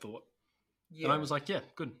one, I thought. Yeah. And I was like, yeah,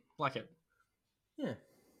 good. Like it. Yeah.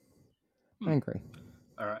 I agree.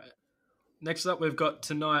 All right. Next up, we've got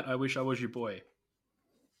 "Tonight I Wish I Was Your Boy."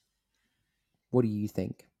 What do you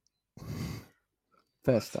think?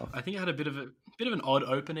 First off, I think it had a bit of an odd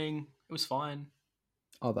opening. It was fine.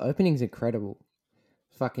 Oh, the opening's incredible.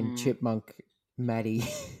 Fucking chipmunk Maddie.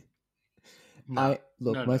 Most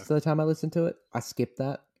of the time I listen to it, I skip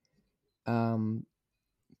that.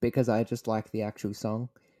 Because I just like the actual song.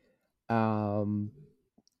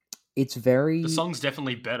 It's very. The song's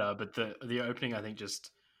definitely better, but the opening I think just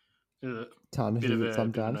tarnishes it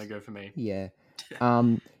sometimes. Bit of a no-go for me. Yeah.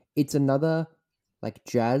 It's another like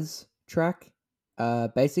jazz track.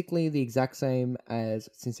 Basically the exact same as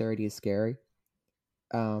 "Sincerity Is Scary"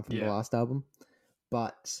 from the last album,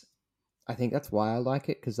 but I think that's why I like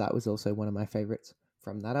it, because that was also one of my favorites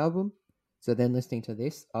from that album. So then listening to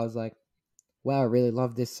this, I was like, wow, I really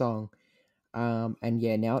love this song. And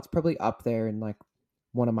yeah, now it's probably up there in like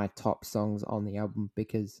one of my top songs on the album,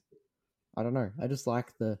 because I don't know, I just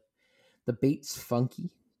like the beat's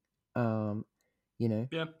funky. You know.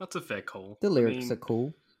 Yeah, that's a fair call. The lyrics are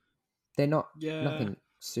cool. They're not nothing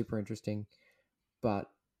super interesting,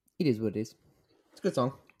 but it is what it is. It's a good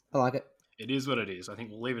song. I like it. It is what it is. I think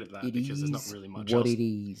we'll leave it at that, because there's not really much else. It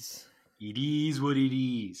is. It is what it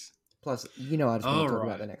is. Plus, you know, I just want to talk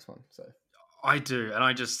about the next one. So I do, and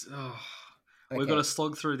I just we've got to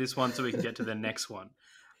slog through this one so we can get to the next one.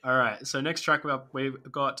 All right. So next track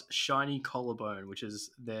we've got Shiny Collarbone, which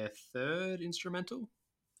is their third instrumental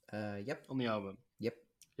Yep. on the album. Yep.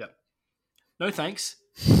 Yep. No thanks.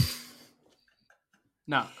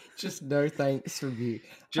 Nah. Just no thanks from you.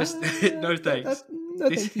 Just no thanks. No,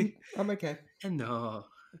 thank you. I'm okay. No.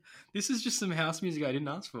 This is just some house music I didn't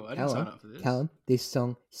ask for. I didn't sign up for this. Callum, this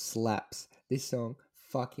song slaps. This song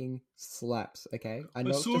fucking slaps, okay? I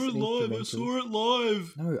know it's saw just it an live. I instrumental. saw it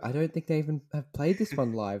live. No, I don't think they even have played this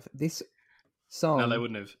one live. This song No, they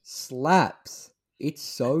wouldn't have. slaps. It's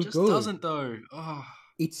so It just good. doesn't though. Oh.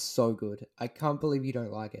 It's so good. I can't believe you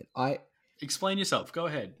don't like it. Explain yourself. Go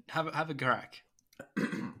ahead. Have a crack.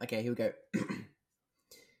 Okay, here we go.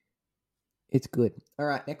 It's good. All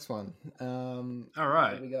right, next one. All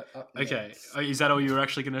right. What we got up Okay. next? Is that all you were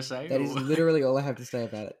actually going to say? That is literally all I have to say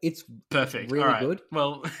about it. It's perfect. really all right. good.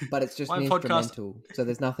 Well, but it's just my an podcast... instrumental, so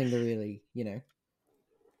there's nothing to really,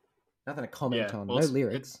 nothing to comment on. Well, no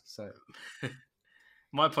lyrics. So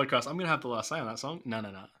my podcast, I'm going to have the last say on that song. No.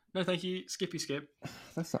 No, thank you. Skippy skip.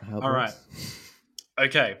 That's not how it all works. Right.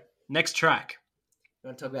 Okay. Next track. You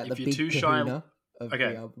want to talk about if the you're big too shy of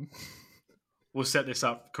the album? We'll set this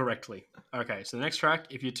up correctly. Okay, so the next track,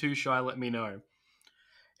 If You're Too Shy, Let Me Know.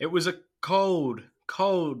 It was a cold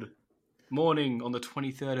morning on the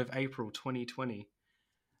 23rd of April, 2020.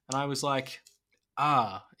 And I was like,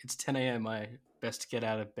 it's 10 a.m. I best get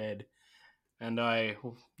out of bed. And I,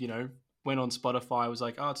 went on Spotify. I was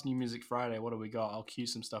like, it's New Music Friday. What do we got? I'll cue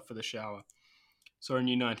some stuff for the shower. Saw a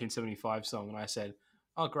new 1975 song. And I said,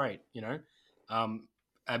 oh, great,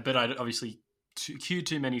 But I obviously queued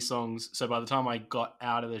too many songs, so by the time I got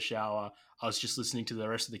out of the shower, I was just listening to the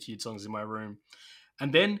rest of the queued songs in my room.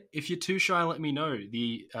 And then, If You're Too Shy, Let Me Know,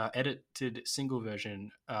 the edited single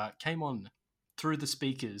version came on through the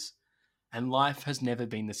speakers, and life has never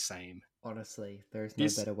been the same. Honestly, there is no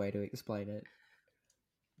better way to explain it.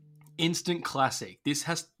 Instant classic. This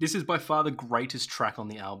is by far the greatest track on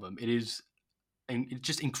the album. It's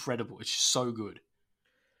just incredible. It's so good.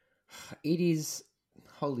 It is,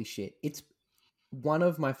 holy shit. It's one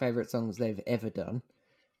of my favorite songs they've ever done.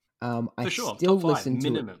 I still listen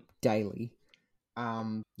to it daily.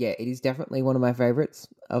 It is definitely one of my favorites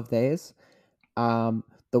of theirs. The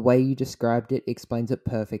way you described it explains it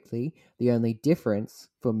perfectly. The only difference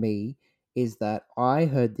for me is that I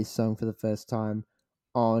heard this song for the first time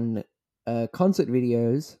on concert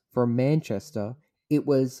videos from Manchester. It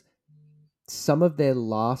was some of their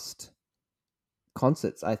last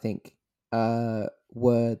concerts, I think,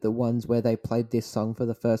 were the ones where they played this song for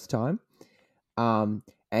the first time.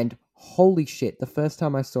 And holy shit, the first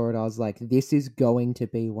time I saw it, I was like, this is going to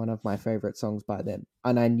be one of my favorite songs by them.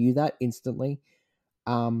 And I knew that instantly.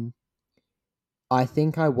 I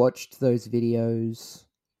think I watched those videos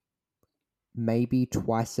maybe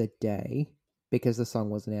twice a day because the song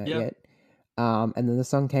wasn't out yet. And then the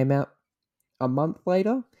song came out a month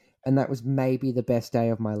later, and that was maybe the best day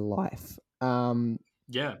of my life. Not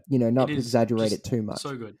to exaggerate it too much.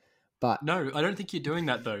 So good. But no, I don't think you're doing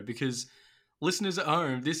that though, because listeners at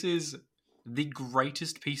home, this is the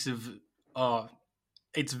greatest piece of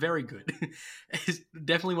it's very good. It's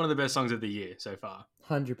definitely one of the best songs of the year so far.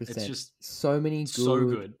 100%. It's just so many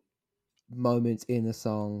good moments in the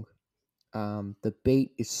song. The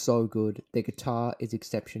beat is so good. The guitar is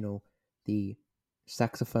exceptional. The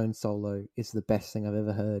saxophone solo is the best thing I've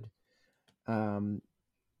ever heard.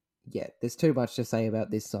 There's too much to say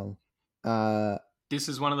about this song. This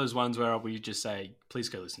is one of those ones where we just say, please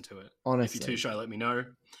go listen to it. Honestly. If you're too shy, let me know.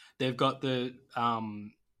 They've got the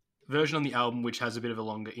version on the album which has a bit of a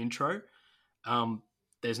longer intro.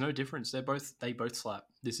 There's no difference. They both slap.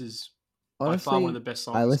 This is honestly, by far one of the best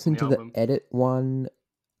songs. I listen to the edit one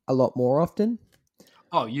a lot more often.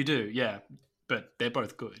 Oh, you do, yeah. But they're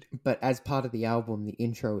both good. But as part of the album, the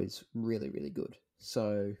intro is really, really good.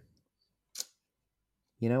 So,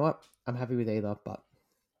 you know what? I'm happy with either, but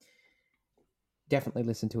definitely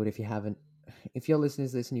listen to it if you haven't. If your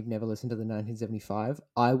listeners listen, you've never listened to the 1975,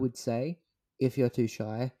 I would say If You're Too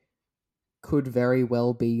Shy could very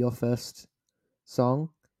well be your first song.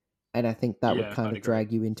 And I think that would kind of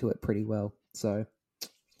drag you into it pretty well. So,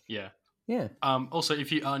 yeah. Yeah. Also,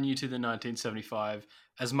 if you are new to the 1975,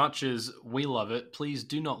 as much as we love it, please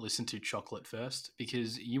do not listen to Chocolate first,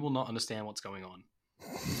 because you will not understand what's going on.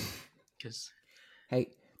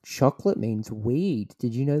 Hey, chocolate means weed.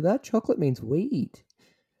 Did you know that? Chocolate means weed.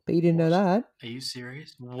 But you didn't know that. Are you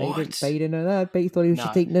serious? What? But you didn't know that. But you thought he was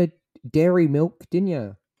just eating a dairy milk, didn't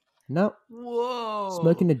you? No. Whoa.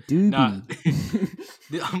 Smoking a doobie.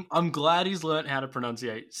 I'm glad he's learnt how to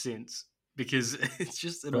pronunciate since, because it's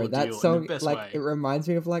just an Bro, that ordeal in song, the best like, it way. reminds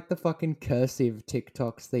me of, like, the fucking cursive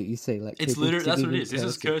TikToks that you see, like, It's people literally that's singing what it in is. This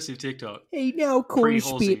is cursive. cursive TikTok. Hey, now call Pre you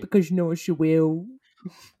whole spit singing. because you know what you will.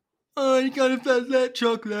 Oh, you gotta pass that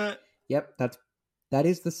chocolate. Yep, that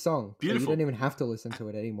is the song. So you Beautiful. don't even have to listen to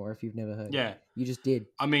it anymore if you've never heard it. Yeah. You just did.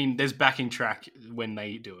 I mean, there's backing track when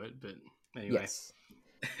they do it, but anyway. Yes.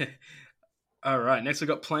 All right, next we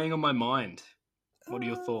got Playing on My Mind. What are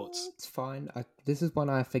your thoughts? It's fine. This is one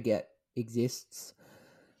I forget exists.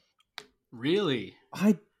 Really?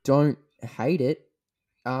 I don't hate it.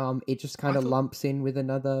 It just kind of thought- lumps in with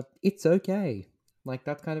another. It's okay. Like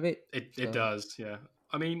that's kind of it. It does, yeah.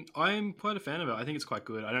 I mean, I'm quite a fan of it. I think it's quite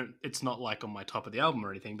good. It's not like on my top of the album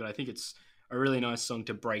or anything, but I think it's a really nice song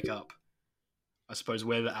to break up, I suppose,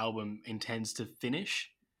 where the album intends to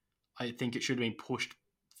finish. I think it should have been pushed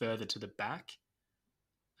further to the back,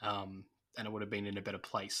 and it would have been in a better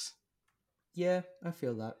place. Yeah, I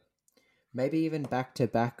feel that. Maybe even back to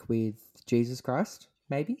back with Jesus Christ.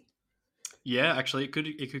 Maybe. Yeah, actually, it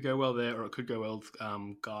could go well there, or it could go well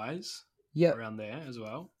with Guys. Yep. Around there as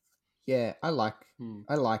well. Yeah, I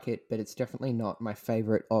like it, but it's definitely not my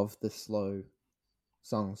favorite of the slow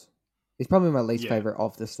songs. It's probably my least favorite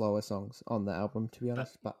of the slower songs on the album, to be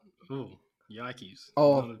honest. But ooh, yikes!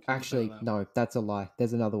 oh, actually, no, that's a lie.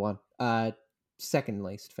 There's another one. Second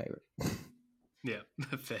least favorite. Yeah,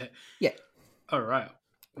 fair. Yeah. All right.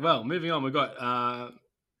 Well, moving on, we've got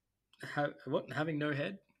having no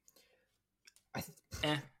head.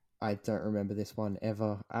 I don't remember this one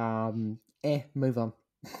ever. Move on.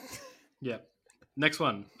 Yeah. Next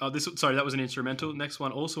one. Oh, that was an instrumental. Next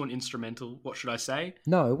one, also an instrumental. What should I say?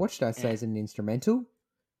 No, what should I say is an instrumental?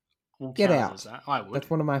 We'll Get out. I would. That's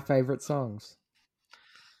one of my favorite songs.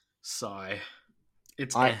 Sigh.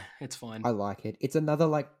 It's fine. I like it. It's another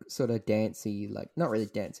like sort of dancey, like not really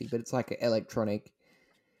dancey, but it's like an electronic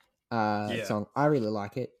song. I really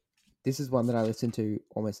like it. This is one that I listen to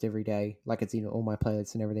almost every day. Like it's in all my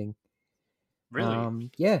playlists and everything.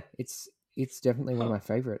 Really? Yeah, it's definitely one of my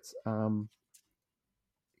favorites.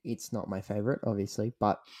 It's not my favorite, obviously,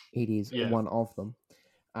 but it is one of them.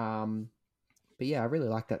 But yeah, I really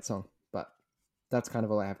like that song. But that's kind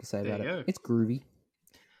of all I have to say about it. Go. It's groovy.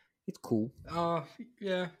 It's cool.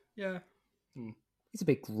 Yeah. It's a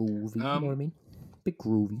bit groovy. You know what I mean? A bit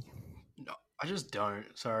groovy. No, I just don't.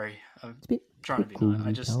 Sorry, I'm it's a bit, trying to be groovy, nice.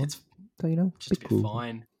 I just it's so, you know, just a bit groovy.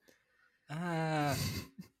 fine.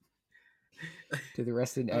 Do the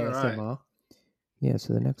rest in ASMR. Right. Yeah,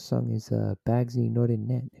 so the next song is Bagsy Not in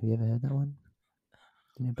Net. Have you ever heard that one?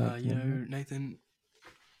 Nathan,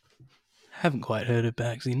 haven't quite heard of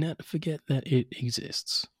Bagsy Net. Forget that it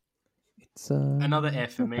exists. It's another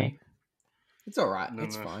F for me. Bad. It's all right.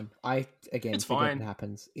 It's fine. I it's forget fine. It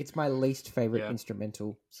happens. It's my least favorite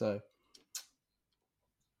instrumental, so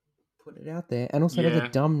put it out there. And also, it has a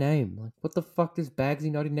dumb name. Like, what the fuck does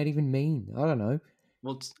Bagsy Not in Net even mean? I don't know.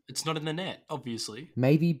 Well, it's not in the net, obviously.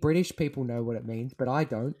 Maybe British people know what it means, but I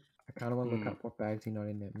don't. I kind of want to look up what Bagsy Not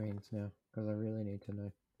in Net means now, because I really need to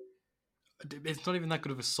know. It's not even that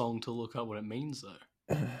good of a song to look up what it means,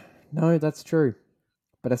 though. No, that's true.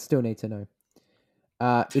 But I still need to know.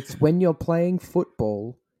 It's when you're playing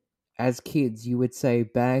football, as kids, you would say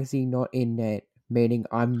Bagsy Not in Net, meaning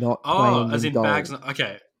I'm not playing as in goal. Bags.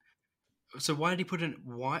 Okay. So why did he put in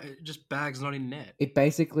just Bags Not in Net? It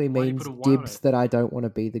basically means dibs that I don't want to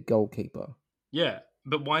be the goalkeeper. Yeah,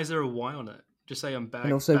 but why is there a Y on it? Just say I'm Bags.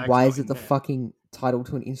 And also, why is it the fucking title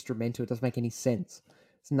to an instrumental? It doesn't make any sense.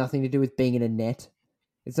 It's nothing to do with being in a net.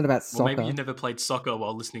 It's not about soccer. Well, maybe you never played soccer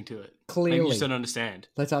while listening to it. Clearly. Maybe you just don't understand.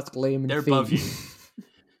 Let's ask Liam and They're Finn. above you.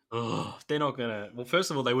 Oh, they're not gonna... Well,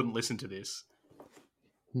 first of all, they wouldn't listen to this.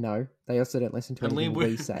 No, they also don't listen to anything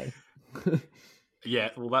we say. Yeah,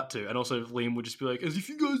 well, that too. And also, Liam would just be like, as if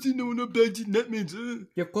you guys didn't know what Bagsy Net means.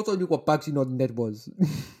 Yeah, of course I knew what Bagsy Not in Net was.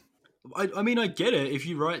 I mean, I get it if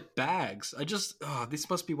you write bags. I just... this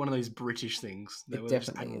must be one of those British things. It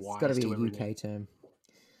definitely is. It's got to be a UK term.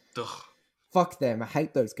 Ugh. Fuck them. I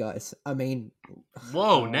hate those guys. I mean...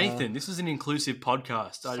 Whoa, Nathan, this is an inclusive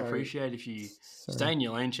podcast. I'd appreciate if you stay in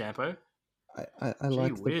your lane, Champo. I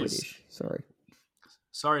like the British.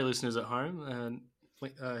 Sorry, listeners at home. And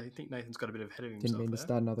I think Nathan's got a bit ahead of himself. Didn't mean to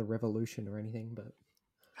start another revolution or anything, but...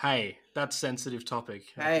 Hey, that's a sensitive topic.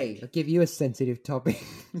 Hey, I'll give you a sensitive topic.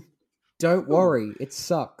 Don't worry, it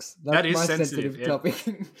sucks. That's my sensitive topic.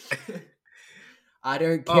 I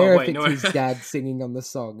don't care if it's his dad singing on the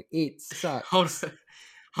song. It sucks.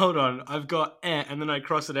 Hold on. I've got and then I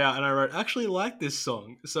crossed it out and I wrote, actually like this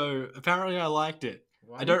song. So apparently I liked it.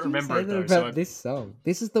 I don't remember it though. This song.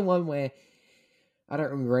 This is the one where I don't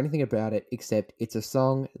remember anything about it except it's a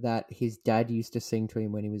song that his dad used to sing to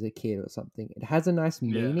him when he was a kid or something. It has a nice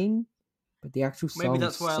Yeah. meaning, but the actual Maybe song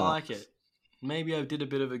that's why I like sucks. it. Maybe I did a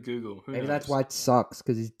bit of a Google. Who Maybe that's knows? why it sucks,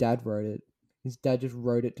 because his dad wrote it. His dad just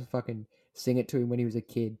wrote it to fucking sing it to him when he was a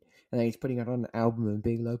kid. And then he's putting it on an album and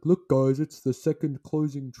being like, look, guys, it's the second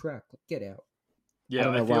closing track. Like, get out. I Yeah,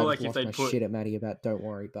 don't I know why feel I just like if lost they my put, shit at Maddie about Don't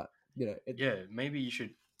Worry, but, you know. yeah, maybe you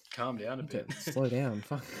should calm down a bit. Slow down.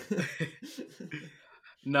 Fuck.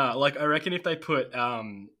 No, like I reckon if they put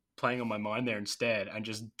playing on my mind there instead and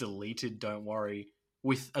just deleted Don't Worry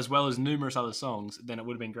with as well as numerous other songs, then it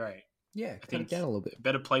would have been great. Yeah, I cut it think down a little bit.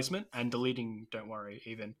 better placement and deleting Don't Worry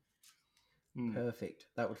even. Perfect.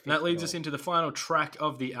 That would And fit that the leads us bill. into the final track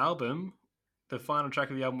of the album. The final track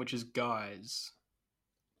of the album, which is Guys.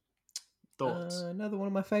 Thoughts? Another one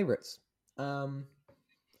of my favorites.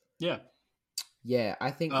 Yeah. Yeah,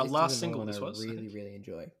 I think this Last is another single one I this was, I really, think. really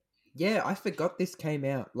enjoy. Yeah, I forgot this came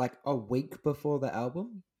out like a week before the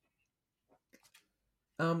album.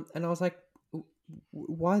 And I was like,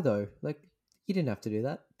 why though? Like, you didn't have to do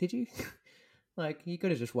that, did you? Like, you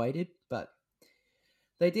could have just waited, but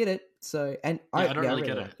they did it. So, and Yeah, I don't I really really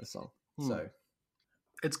get like it. the song. Hmm. So,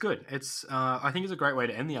 It's good. It's I think it's a great way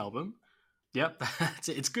to end the album. Yep,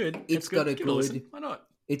 it's good. it's It's got good. a Give it a listen. good, Why not?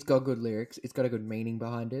 it's got good lyrics. It's got a good meaning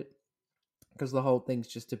behind it, because the whole thing's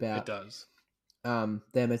just It about does. them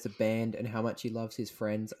as a band and how much he loves his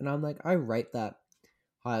friends. And I'm like, I rate that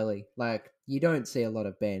highly. Like, you don't see a lot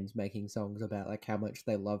of bands making songs about like how much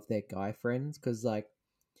they love their guy friends, because like,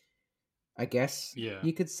 I guess Yeah.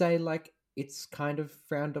 you could say like it's kind of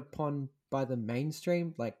frowned upon by the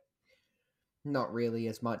mainstream, like not really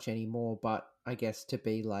as much anymore, but I guess to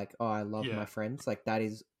be like, oh, I love my Yeah. friends, like that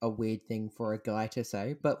is a weird thing for a guy to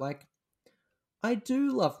say, but like I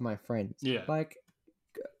do love my friends. Yeah. Like,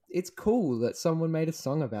 it's cool that someone made a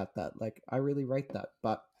song about that. Like, I really rate that.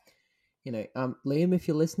 But Liam, if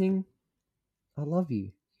you're listening, I love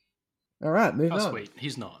you. All right, How moving on. sweet.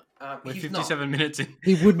 He's not. We're He's not. 57 minutes in.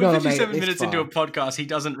 He would We're not have made it 57 this minutes into a far. podcast. He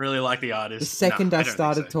doesn't really like the The artist. second Nah, I I don't think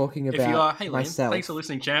started so. talking If you about are, hey Liam, myself, thanks for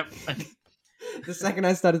listening, champ. the second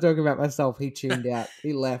I started talking about myself, he tuned out.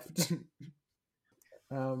 He left.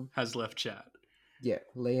 Has left chat. Yeah,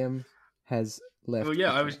 Liam has left. Well,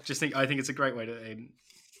 yeah, the I was chat. just think I think it's a great way to end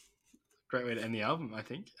the album. I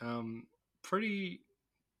think pretty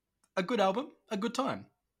a good album, a good time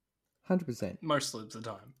 100%. most of the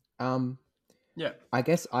time. Yeah. I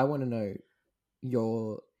guess I want to know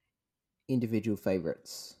your individual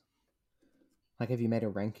favorites. Like, have you made a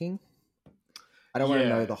ranking? I don't want to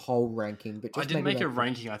know Yeah. the whole ranking, but I just didn't maybe make a like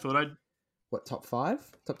ranking. I thought I'd top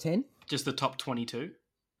 5, top 10. just the top 22.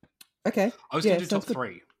 Okay, I was yeah, going to do sounds top good.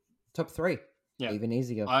 3. Top 3, Yeah. even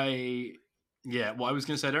easier. Well, I was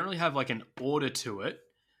going to say I don't really have like an order to it,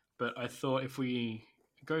 but I thought if we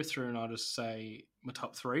go through and I'll just say my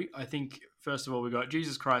top 3. I think first of all we got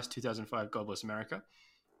Jesus Christ 2005 God Bless America.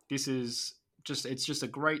 This is it's just a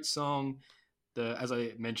great song. As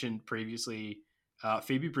I mentioned previously,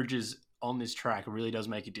 Phoebe Bridgers on this track really does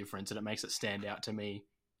make a difference, and it makes it stand out to me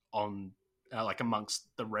on like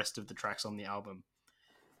amongst the rest of the tracks on the album.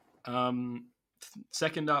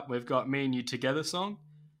 Second up, we've got Me and You Together song.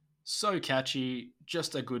 So catchy,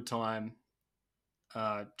 just a good time.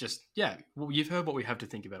 Well, you've heard what we have to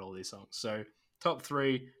think about all these songs. So top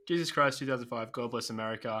 3, Jesus Christ 2005, God Bless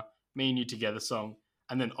America, Me and You Together song,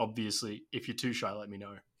 and then obviously, if you're too shy, let me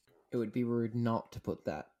know. It would be rude not to put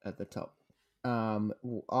that at the top. I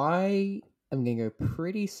am going to go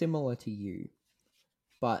pretty similar to you,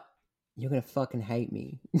 but you're going to fucking hate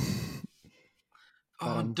me.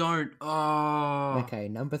 Don't. Oh. Okay,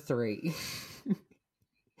 number 3.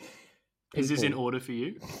 Is this in order for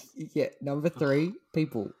you? Yeah, number 3,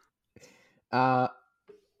 People. I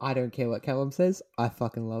don't care what Callum says. I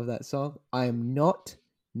fucking love that song. I am not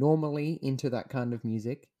normally into that kind of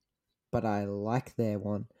music, but I like their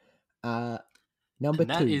one. Number And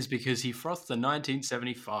that 2. is because he frothed the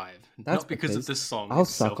 1975, That's not because of the song I'll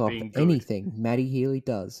itself suck off being good. anything Maddie Healy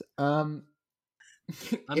does.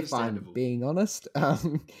 If I'm being honest.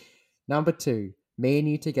 Number 2, Me and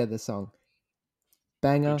You Together song.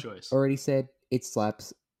 Banger. Good choice. Already said, it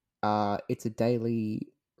slaps. It's a daily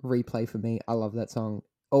replay for me. I love that song.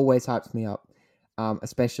 Always hypes me up.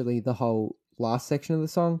 Especially the whole last section of the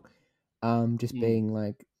song. Just being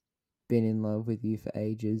like, been in love with you for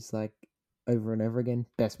ages, like over and over again.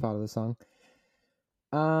 Best part of the song.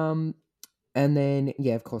 And then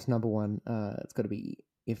yeah, of course, number 1. It's got to be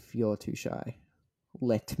If You're Too Shy.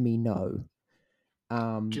 Let Me Know.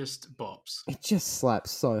 Just bops. It just slaps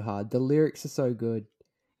so hard. The lyrics are so good.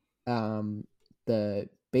 The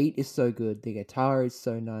beat is so good. The guitar is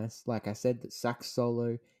so nice. Like I said, the sax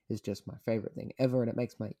solo is just my favorite thing ever, and it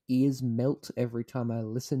makes my ears melt every time I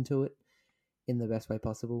listen to it in the best way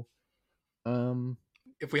possible. Um,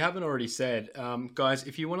 If we haven't already said, guys,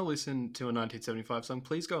 if you want to listen to a 1975 song,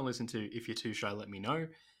 please go and listen to If You're Too Shy, Let Me Know,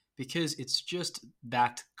 because it's just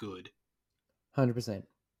that good. 100%.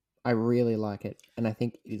 I really like it, and I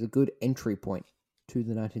think it is a good entry point to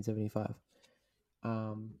the 1975.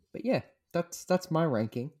 But yeah, that's my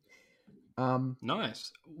ranking. Um,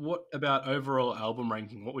 Nice. What about overall album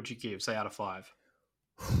ranking? What would you give, say, out of 5?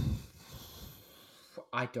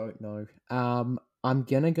 I don't know. I'm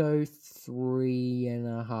gonna go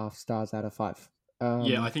 3.5 stars out of 5. Yeah,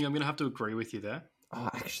 I Um, think I'm going to have to agree with you there.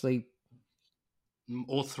 actually,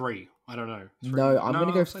 Or 3. I don't know. 3. no, I'm No,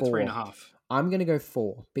 gonna go I'll say 3 and a 4. half. I'm gonna go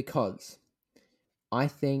 4 because I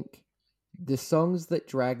think the songs that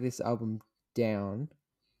drag this album down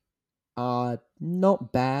are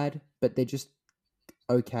not bad, but they're just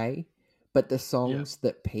okay. But the Yeah. songs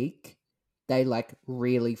that peak, they like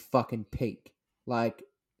really fucking peak. Like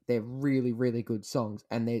they're really, really good songs.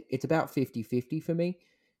 And it's about 50-50 for me.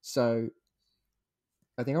 So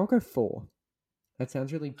I think I'll go 4. That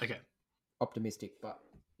sounds really Okay. optimistic, but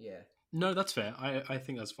yeah. No, that's fair. I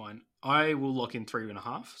think that's fine. I will lock in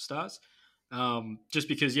 3.5 stars. Just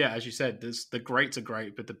because, yeah, as you said, the greats are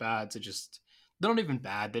great, but the bads are just they're not even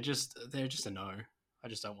bad. They're just a no. I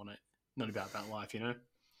just don't want it. Not about that life, you know.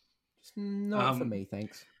 Just not for Um, me,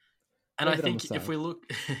 thanks. and I Leave it on the think if side. we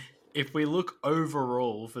look, if we look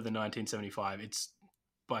overall for the 1975, it's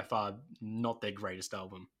by far not their greatest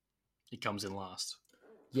album. It comes in last,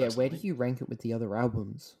 Yeah, where do personally. you rank it with the other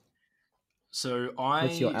albums? So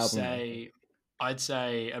What's your album ranking? I'd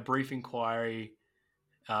say A Brief Inquiry,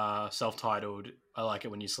 self-titled, I Like It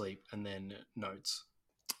When You Sleep, and then Notes.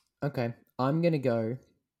 Okay, I'm gonna go.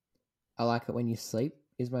 I Like It When You Sleep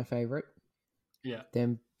is my favorite. Yeah.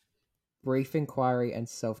 Then Brief Inquiry and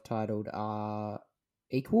Self Titled are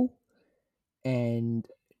equal, and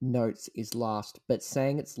Notes is last. But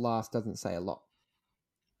saying it's last doesn't say a lot.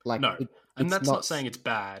 Like No. And it's that's not not saying it's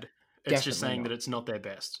bad. It's just definitely saying that not it's not their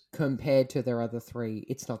best. compared to their other three.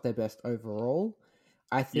 It's not their best overall.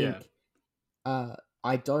 I Yeah. think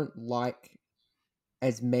I don't like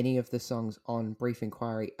as many of the songs on Brief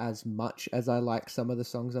Inquiry as much as I like some of the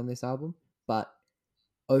songs on this album, but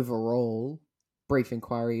overall, Brief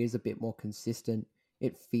Inquiry is a bit more consistent.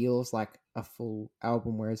 It feels like a full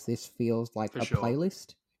album, whereas this feels like For a sure.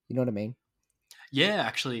 playlist. You know what I mean? Yeah,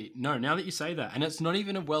 actually, no, now that you say that, and it's not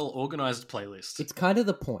even a well organized playlist. It's kind of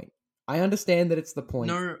the point. I understand that it's the point.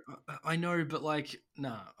 No, I know, but like,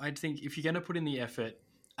 nah. I think if you're gonna put in the effort,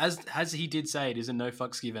 as he did say, it is a no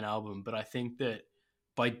fucks given album. But I think that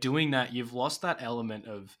by doing that, you've lost that element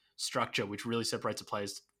of structure, which really separates a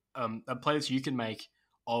playlist you can make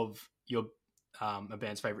of your a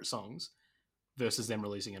band's favorite songs versus them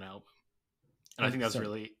releasing an album. And I think that's 100%.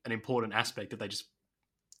 really an important aspect that they just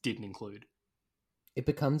didn't include. It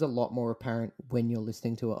becomes a lot more apparent when you're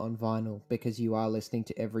listening to it on vinyl because you are listening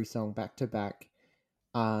to every song back to back.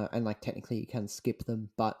 And like technically you can skip them,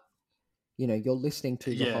 but you're listening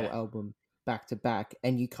to the whole Yeah, album back to back,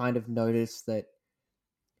 and you kind of notice that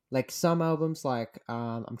like some albums like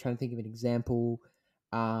I'm trying to think of an example.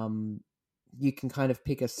 um you can kind of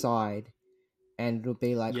pick a side, and it'll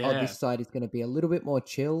be like, oh, this yeah, side is going to be a little bit more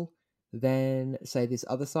chill than say this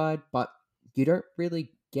other side, but you don't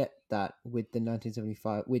really get that with the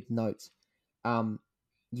 1975 with Notes. um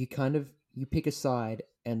you kind of you pick a side,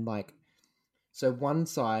 and like, so one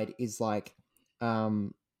side is like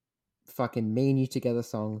um fucking Me and You Together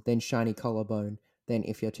song, then Shiny Collarbone, then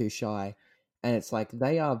If You're Too Shy. And it's like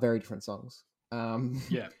they are very different songs.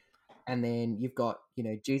 yeah. And then you've got,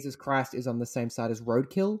 Jesus Christ is on the same side as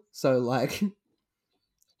Roadkill. So like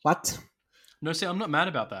what? No, see, I'm not mad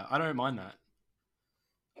about that. I don't mind that.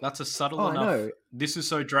 That's a Oh, subtle I enough. know. This is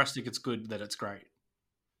so drastic. It's good that it's great.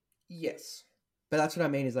 Yes. But that's what I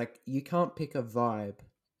mean is like you can't pick a vibe.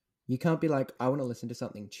 You can't be like, I want to listen to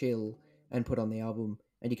something chill and put on the album.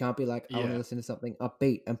 And you can't be like, I want to Yeah, listen to something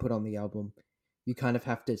upbeat and put on the album. You kind of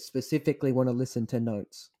have to specifically want to listen to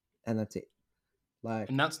Notes. And that's it. Like,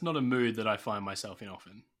 and that's not a mood that I find myself in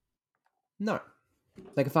often. no.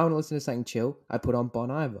 Like if I want to listen to something chill, I put on Bon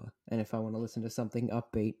Iver. And if I want to listen to something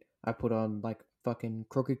upbeat, I put on like fucking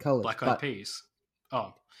Crooked Colors. Black Eyed But Peas.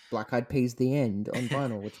 Oh, Black Eyed Peas The End on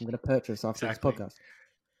vinyl, which I'm going to purchase after this exactly.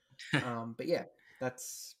 podcast. But yeah,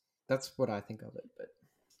 that's what I think of it. But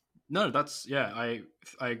No, that's yeah. I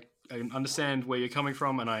understand where you're coming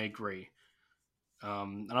from, and I agree.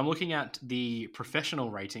 And I'm looking at the professional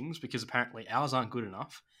ratings because apparently ours aren't good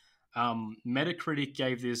enough. Metacritic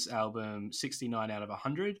gave this album 69 out of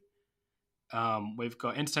 100. We've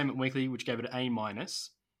got Entertainment Weekly, which gave it an A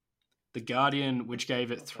minus. The Guardian, which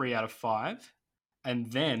gave it 3 out of 5.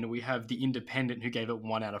 And then we have The Independent, who gave it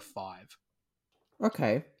 1 out of 5.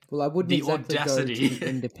 Okay. Well, I wouldn't The exactly go to audacity. the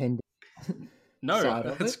independent No, side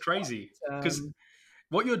of that's it. crazy. But, Because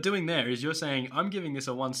what you're doing there is you're saying, I'm giving this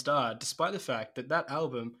a 1 star, despite the fact that that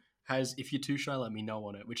album has If You're Too Shy, Let Me Know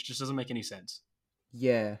on it, which just doesn't make any sense.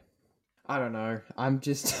 yeah. I don't know. I'm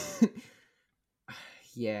just...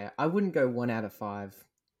 yeah, I wouldn't go 1 out of 5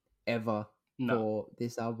 ever No. for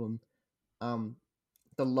this album.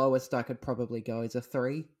 The lowest I could probably go is a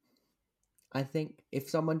 3. I think if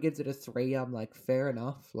someone gives it a 3, I'm like, fair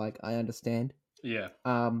enough. Like, I understand. Yeah.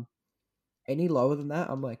 Any lower than that,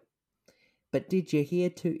 I'm like, but did you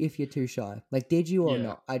hear If You're Too Shy? Like, did you or Yeah.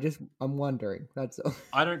 not? I'm wondering. That's all.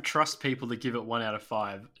 I don't trust people that give it 1 out of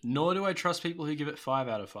 5, nor do I trust people who give it 5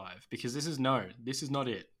 out of 5, because this is not it. This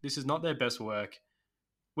is not their best work,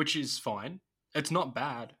 which is fine. It's not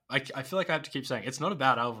bad. I feel like I have to keep saying it's not a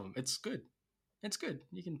bad album. It's good. It's good.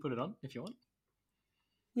 You can put it on if you want.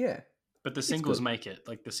 Yeah. But the singles make it.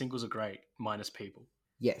 Like, the singles are great, minus People.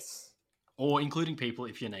 Yes. Or including People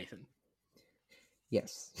if you're Nathan.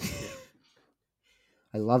 Yes. Yeah.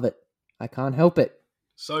 I love it. I can't help it.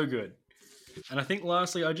 So good. And I think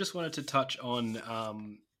lastly, I just wanted to touch on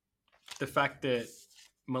the fact that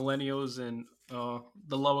millennials and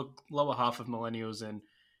the lower half of millennials and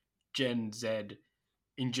Gen Z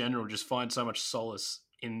in general just find so much solace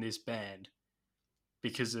in this band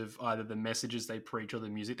because of either the messages they preach or the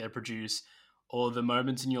music they produce or the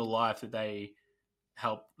moments in your life that they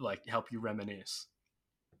help you reminisce.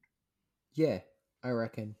 Yeah, I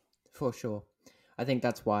reckon. For sure. I think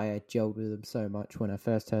that's why I gelled with them so much when I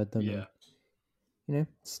first heard them. Yeah. And,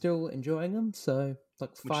 still enjoying them. So,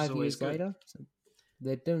 like, 5 years good. later, so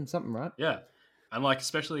they're doing something right. Yeah. And, like,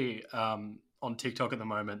 especially on TikTok at the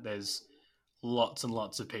moment, there's lots and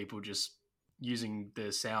lots of people just using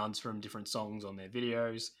the sounds from different songs on their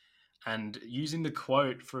videos and using the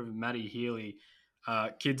quote from Maddie Healy,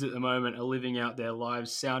 kids at the moment are living out their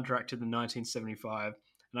lives soundtrack to the 1975.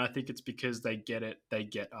 And I think it's because they get it, they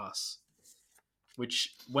get us.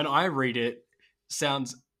 Which, when I read it,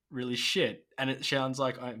 sounds really shit. And it sounds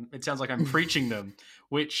like I'm preaching them,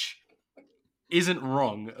 which isn't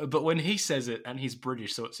wrong. But when he says it, and he's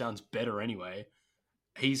British, so it sounds better anyway,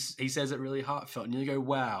 he says it really heartfelt, and you go,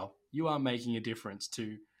 wow, you are making a difference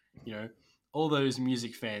to, all those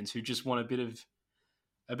music fans who just want a bit of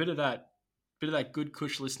that good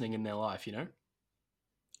cush listening in their life,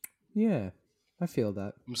 Yeah, I feel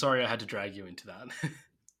that. I'm sorry I had to drag you into that.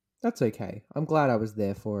 That's okay. I'm glad I was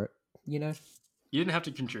there for it, You didn't have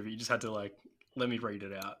to contribute, you just had to let me read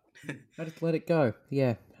it out. I just let it go.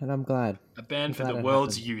 Yeah, and I'm glad. A band for the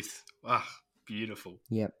world's youth. Ah, beautiful.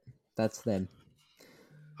 Yep, that's them.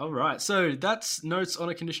 All right, so that's Notes on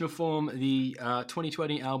a Conditional Form, the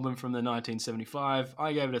 2020 album from the 1975.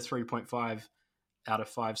 I gave it a 3.5 out of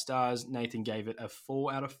 5 stars. Nathan gave it a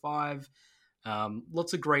 4 out of 5.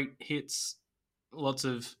 Lots of great hits, lots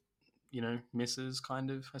of, misses, kind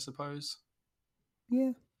of, I suppose.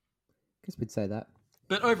 Yeah, guess we'd say that.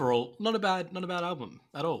 But overall, not a bad album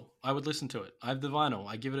at all. I would listen to it. I have the vinyl.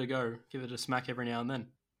 I give it a go, give it a smack every now and then.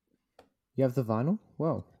 You have the vinyl?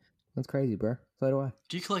 Whoa, that's crazy, bro. So do I.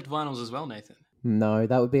 Do you collect vinyls as well, Nathan? No,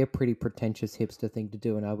 that would be a pretty pretentious hipster thing to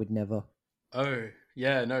do, and I would never. Oh,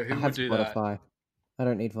 yeah, no, who would do Spotify. that? I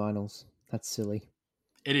don't need vinyls. That's silly.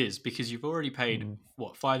 It is, because you've already paid,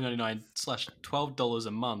 $5.99/$12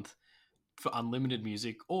 a month for unlimited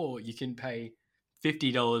music, or you can pay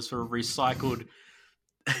 $50 for a recycled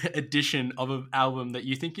edition of an album that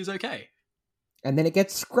you think is okay. And then it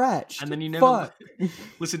gets scratched. And then you never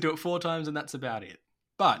listen to it 4 times, and that's about it.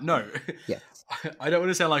 But no, yes. I don't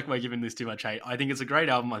want to sound like we're giving this too much hate. I think it's a great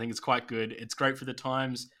album. I think it's quite good. It's great for the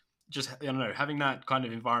times. Just, I don't know, having that kind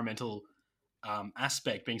of environmental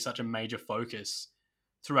aspect being such a major focus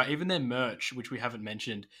throughout. Even their merch, which we haven't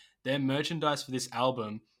mentioned, their merchandise for this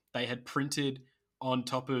album, they had printed on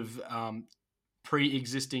top of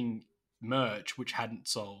pre-existing merch which hadn't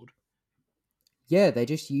sold. Yeah, they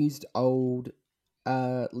just used old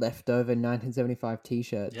leftover 1975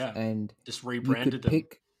 t-shirts and just rebranded them. You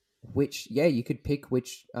could pick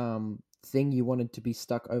which thing you wanted to be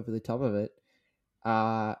stuck over the top of it.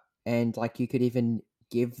 And you could even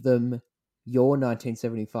give them your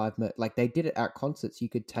 1975 like they did it at concerts. You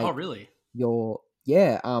could take really?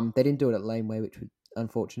 they didn't do it at Laneway, which was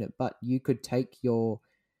unfortunate, but you could take your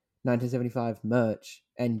 1975 merch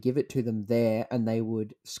and give it to them there, and they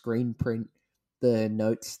would screen print the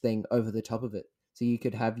notes thing over the top of it. So you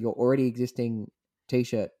could have your already existing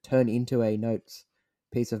t-shirt turn into a Notes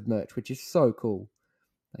piece of merch, which is so cool.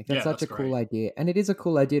 Like that's Yeah, such that's a cool great. idea, and it is a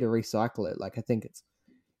cool idea to recycle it. Like I think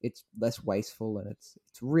it's less wasteful, and it's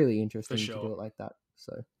really For interesting to sure. do it like that.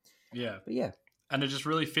 So, Yeah. but yeah, And it just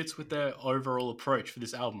really fits with their overall approach for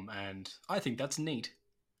this album, and I think that's neat.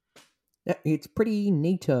 yeah, it's pretty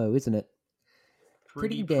neato, isn't it?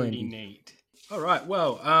 Pretty Pretty dandy. neat. All right,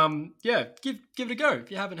 well, yeah, give it a go. If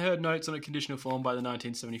you haven't heard Notes on a Conditional Form by the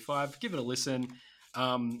 1975, give it a listen.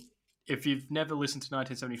 Um, if you've never listened to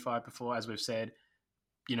 1975 before, as we've said,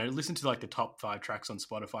 listen to like the top 5 tracks on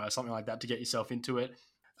Spotify or something like that to get yourself into it.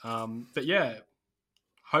 But yeah,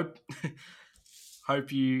 hope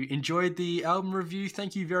hope you enjoyed the album review.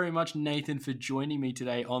 Thank you very much, Nathan, for joining me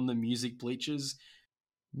today on the Music Bleachers.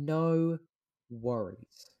 No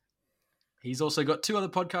worries. He's also got 2 other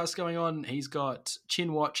podcasts going on. He's got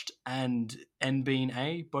Chin Watched and NBean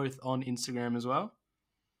A, both on Instagram as well.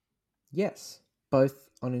 Yes, both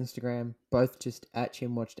on Instagram, both just at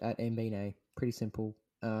Chimwatched at MBNA. Pretty simple.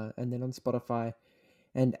 And then on Spotify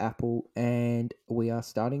and Apple, and we are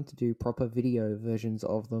starting to do proper video versions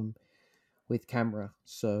of them with camera.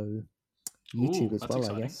 So YouTube Ooh, as that's well, I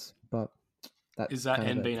exciting. guess. But Is that's that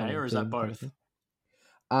kind of a NBean A coming or is that soon kind of both? thing.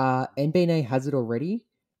 NBNA has it already.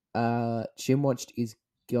 Chimwatched is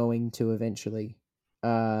going to eventually.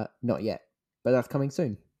 Not yet, but that's coming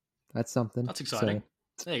soon. That's something. That's So exciting.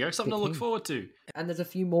 There you go. Something get to look keen. forward to. And there's a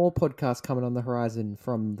few more podcasts coming on the horizon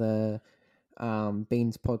from the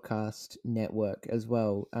Beans Podcast Network as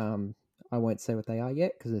well. I won't say what they are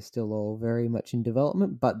yet because they're still all very much in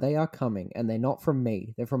development, but they are coming, and they're not from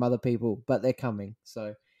me; they're from other people, but they're coming.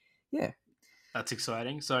 So, yeah, That's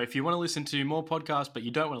exciting. So if you want to listen to more podcasts, but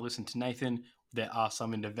you don't want to listen to Nathan, there are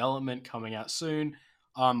some in development coming out soon.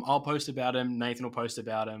 I'll post about him. Nathan will post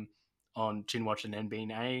about him on Chinwatch and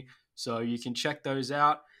NBNA, so you can check those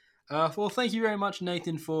out. Well, thank you very much,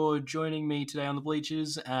 Nathan, for joining me today on the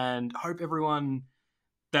Bleachers, and hope everyone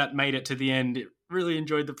that made it to the end really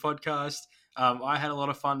enjoyed the podcast. I had a lot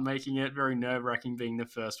of fun making it, very nerve wracking being the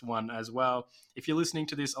first one as well. If you're listening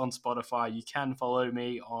to this on Spotify, you can follow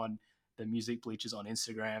me on the Music Bleachers on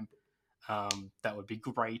Instagram. That would be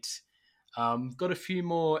great. Got a few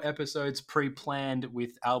more episodes pre planned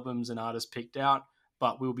with albums and artists picked out,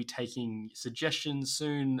 but we'll be taking suggestions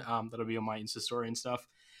soon. That'll be on my Insta story and stuff.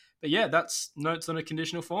 But yeah, that's Notes on a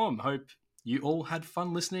Conditional Form. Hope you all had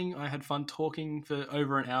fun listening. I had fun talking for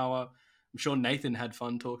over an hour. I'm sure Nathan had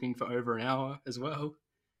fun talking for over an hour as well.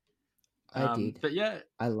 I did. But yeah,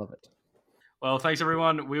 I love it. well, thanks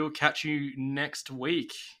everyone. We'll catch you next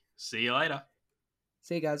week. See you later.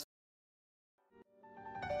 See you guys.